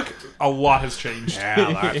we took, a lot has changed.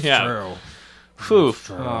 Yeah, that's Yeah. true. Phew.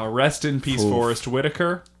 Rest in peace, Forrest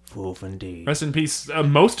Whitaker. Oof, indeed. Rest in peace,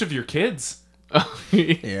 most of your kids.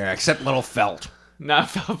 Yeah, except little Felt. Nah,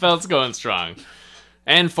 Felt's going strong.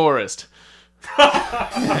 And Forrest.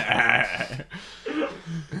 Right,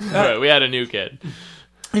 we had a new kid.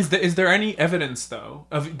 Is there any evidence though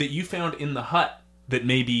of that you found in the hut that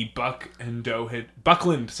maybe Buck and Doe had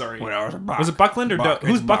Buckland? Sorry, Well, it was a Buck. was it Buckland or Buck, Doe?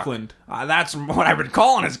 Who's it's Buck. Buckland? That's what I've been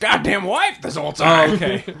calling his goddamn wife this whole time. Oh,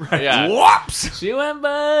 okay, right. Yeah. Whoops! She went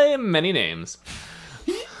by many names.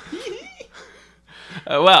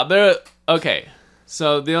 Well, there. Okay,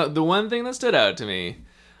 so the one thing that stood out to me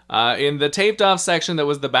in the taped off section that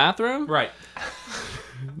was the bathroom, Right,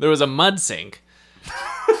 there was a mud sink,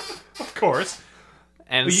 of course.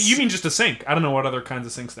 and You mean just a sink? I don't know what other kinds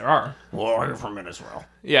of sinks there are. Well, you're from Minnesota.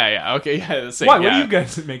 okay, the sink. Why? Yeah. What do you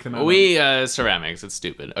guys make them out of? We ceramics. It's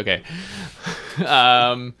stupid. Okay,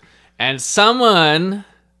 and someone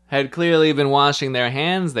had clearly been washing their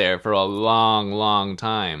hands there for a long, long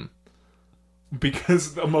time.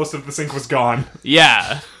 Because most of the sink was gone.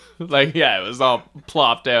 Yeah. It was all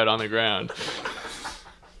plopped out on the ground.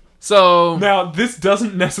 So, Now, this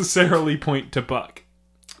doesn't necessarily point to Buck.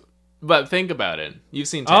 but think about it. You've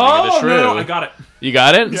seen Taming of the Oh, Shrew. no, I got it. You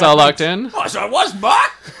got it? It's all locked in? Oh, so it was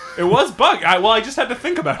Buck? It was Buck. I just had to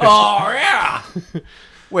think about it. Oh, yeah.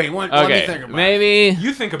 Wait, let me Okay, think about it. maybe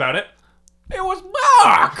You think about it. It was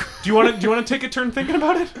Buck! Do you want to take a turn thinking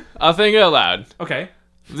about it? I'll think out loud. Okay.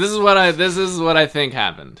 This is what I think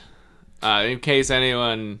happened. In case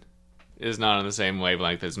anyone is not on the same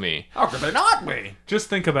wavelength as me. How could there not be? Just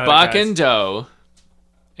think about Buck it, guys. and Doe,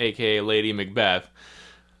 aka Lady Macbeth,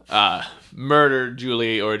 murdered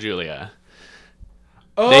Julie or Julia.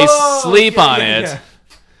 They sleep on it. Yeah.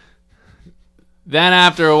 Then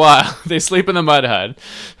after a while, they sleep in the mud hut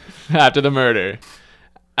after the murder.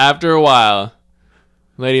 After a while,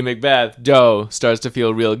 Lady Macbeth, Doe, starts to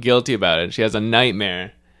feel real guilty about it. She has a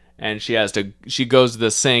nightmare, and she goes to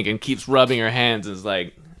the sink and keeps rubbing her hands and is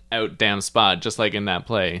like, out damn spot, just like in that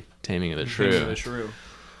play, Taming of the Shrew. Taming of the Shrew.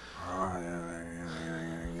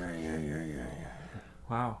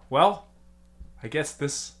 Wow. Well, I guess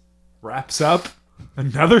this wraps up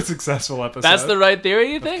another successful episode. That's the right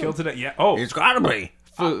theory, you think? Kill today. Yeah. Oh. It's gotta be.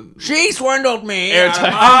 F- She swindled me Airtight. out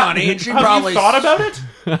of my money, and she Have probably you thought about it?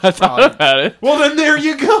 I thought about it. Well, then there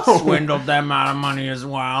you go. swindled them out of money as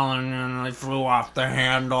well, and then they flew off the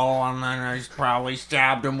handle, and then I probably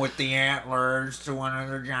stabbed him with the antlers to one of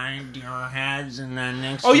the giant deer heads, and then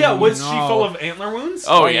next Oh yeah, thing was you she know- full of antler wounds?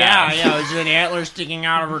 Oh, yeah, yeah. was an antler sticking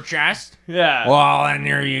out of her chest? Yeah. Well, then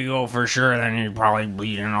there you go for sure. Then you're probably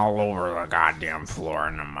bleeding all over the goddamn floor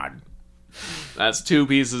in the mud. That's 2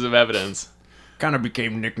 pieces of evidence. Kind of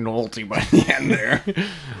became Nick Nolte by the end there.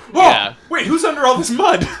 Oh, Yeah. wait, who's under all this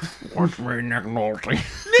mud? What's me, Nick Nolte?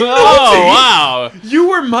 Oh, wow. You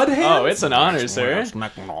were mud hands? Oh, it's an honor, sir. It's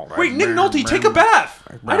Nick Nolte. Wait, Nick Nolte, take a bath.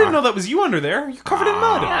 I didn't know that was you under there. You're covered in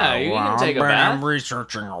mud. Yeah, you can take a I'm bath.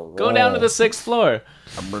 researching a role. Go down to the 6th floor.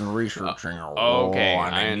 I've been researching a role. Okay,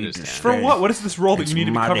 and I need to understand. For stay. what? What is this role that It's you need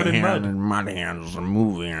to be covered in Hand mud? and Mud Hands is a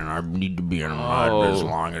movie, and I need to be in mud Oh. as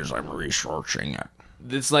long as I'm researching it.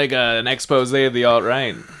 It's like an expose of the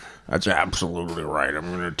alt-right. That's absolutely right.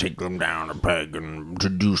 I'm going to take them down a peg, and to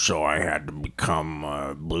do so, I had to become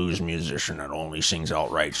a blues musician that only sings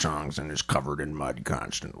outright songs and is covered in mud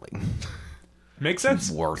constantly. Makes sense.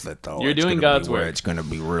 Worth it, though. You're doing God's work. It's going to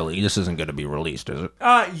be really... This isn't going to be released, is it?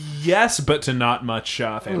 Yes, but to not much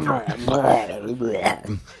favor.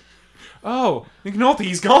 Oh, Nick Nolte,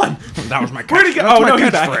 he's gone. That was my catchphrase. Where'd he go? Oh, no,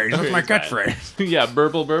 he's back. That was my catchphrase. Yeah,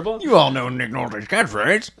 burble. You all know Nick Nolte's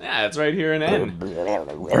catchphrase. Yeah, it's right here in N.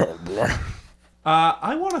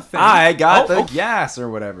 I want to thank... I got the gas or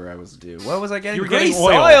whatever I was due. What was I getting? You were getting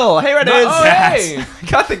oil. Oil. Here it is. gas. Hey,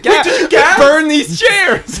 got the gas. did you gas? Burn these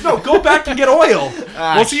chairs. No, go back and get oil.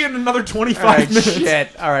 We'll see you in another 25 minutes.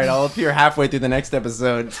 Shit. All right, I'll appear halfway through the next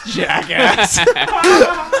episode. Jackass.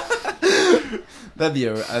 That'd be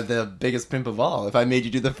the biggest pimp of all if I made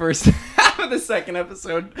you do the first half of the second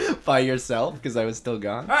episode by yourself because I was still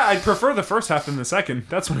gone. I'd prefer the first half than the second.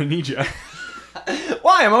 That's when I need you.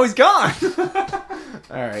 Why? I'm always gone.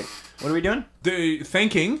 All right. What are we doing?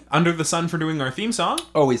 Thanking Under the Sun for doing our theme song.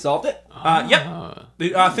 Oh, we solved it?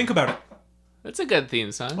 Yep. Think about it. That's a good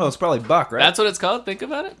theme song. Well, it's probably Buck, right? That's what it's called? Think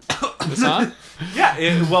about it? The song?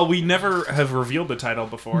 Yeah. Well, we never have revealed the title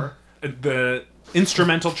before. The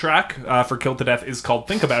instrumental track for Killed to Death is called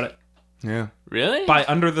Think About It. Yeah. Really? By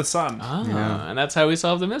Under the Sun. Oh, and that's how we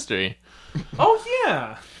solve the mystery. Oh,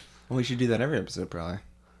 yeah. Well, we should do that every episode, probably.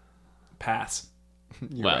 Pass.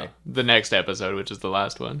 You're Well, right. the next episode, which is the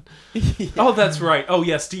last one. Oh, that's right. Oh,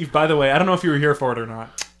 yeah, Steve, by the way, I don't know if you were here for it or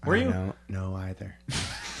not. Were you? don't know either.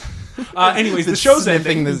 Anyways, the show's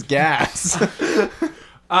Sniffing ending. this gas.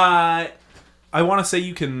 I want to say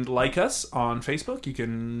you can like us on Facebook. You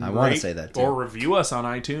can I wanna rate say that, too. or review us on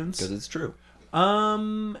iTunes. Because it's true.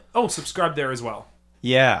 Subscribe there as well.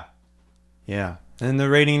 Yeah. Yeah. And the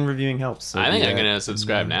rating and reviewing helps. So I think I'm going to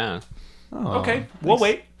subscribe now. Oh, Okay, we'll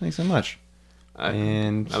wait. Thanks so much.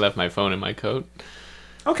 And I left my phone in my coat.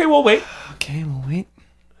 Okay, we'll wait. okay, we'll wait.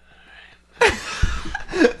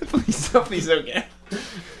 Please don't get.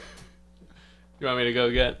 You want me to go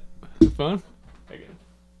get the phone? Okay.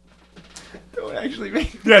 Don't actually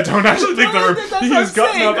make. Yeah, don't actually take the. He's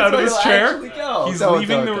gotten up out of his chair. He's Don't,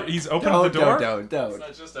 leaving don't. He's opened the door. Don't.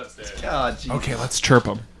 That's just upstairs. God, jeez. Okay, let's chirp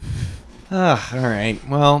him. All right.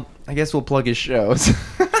 Well, I guess we'll plug his shows.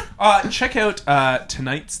 Check out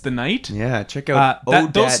Tonight's the Night. Yeah, check out.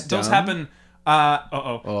 Those happen.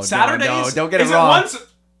 Saturdays. No, don't get it Is wrong.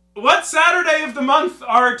 What Saturday of the month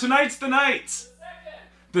are Tonight's the Nights?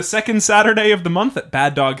 The second Saturday of the month at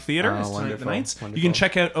Bad Dog Theater is Tonight the Nights. Wonderful. You can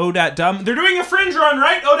check out Odat Dumb. They're doing a Fringe run,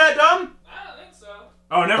 right? Odat Dumb. I don't think so.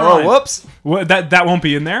 Oh, never mind. Whoops. Well, that won't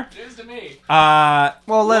be in there. News to me. Well,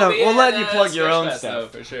 We'll let you plug your own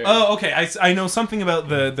stuff. for sure. Oh, okay. I know something about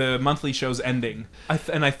the monthly shows ending,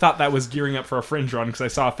 and I thought that was gearing up for a Fringe run because I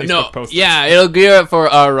saw a Facebook post. Yeah, it'll gear up for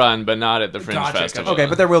our run, but not at the Fringe Gotcha, Festival. Okay,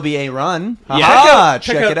 but there will be a run. Yeah,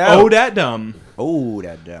 Check it out. Odat Dumb. Oh,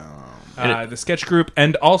 that dumb. The sketch group,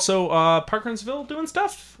 and also Parkersville doing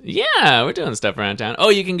stuff Yeah, we're doing stuff around town. Oh,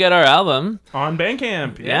 you can get our album. on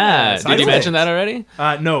Bandcamp. Yeah. Yes, Did you I mention that already?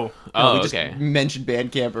 No. Oh, we just okay. mentioned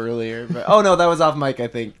Bandcamp earlier, but no, that was off mic, I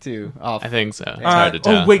think, too. Off. I think so. It's hard to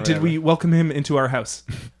tell. Oh wait, did Whatever. we welcome him into our house?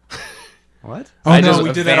 What? Oh I no, just- we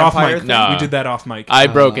a did that off vampire mic. thing? No. We did that off mic. I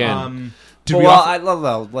broke in. Did Well, we? Offer-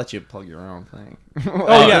 I'll let you plug your own thing. Oh, If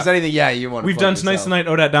yeah. there's anything, you want to We've done Tonight's Tonight,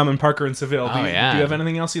 Odat Dumb, and Parker and Seville. Oh, yeah. Do you have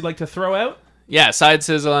anything else you'd like to throw out? Yeah, Side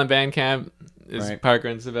Sizzle on Bandcamp is Right. Parker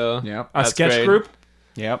and Seville. Yep. A That's sketch great. group?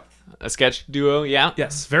 Yep. A sketch duo, yeah.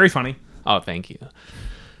 Yes, very funny. Oh, thank you.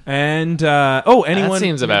 And anyone?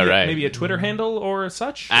 seems about maybe, right. Maybe a Twitter handle or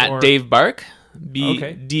such. At or, Dave Bark.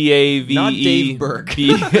 Okay. DAVE. Not Dave Burke.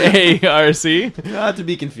 BARC. Not to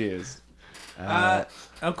be confused. Oh,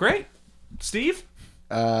 great, Steve.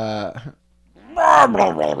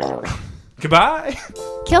 Goodbye.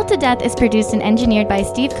 Killed to Death is produced and engineered by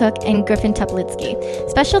Steve Cook and Griffin Tuplitsky.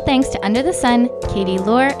 Special thanks to Under the Sun, Katie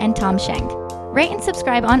Lohr, and Tom Schenk. Rate and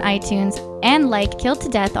subscribe on iTunes and like Killed to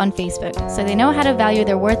Death on Facebook so they know how to value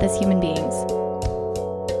their worth as human beings.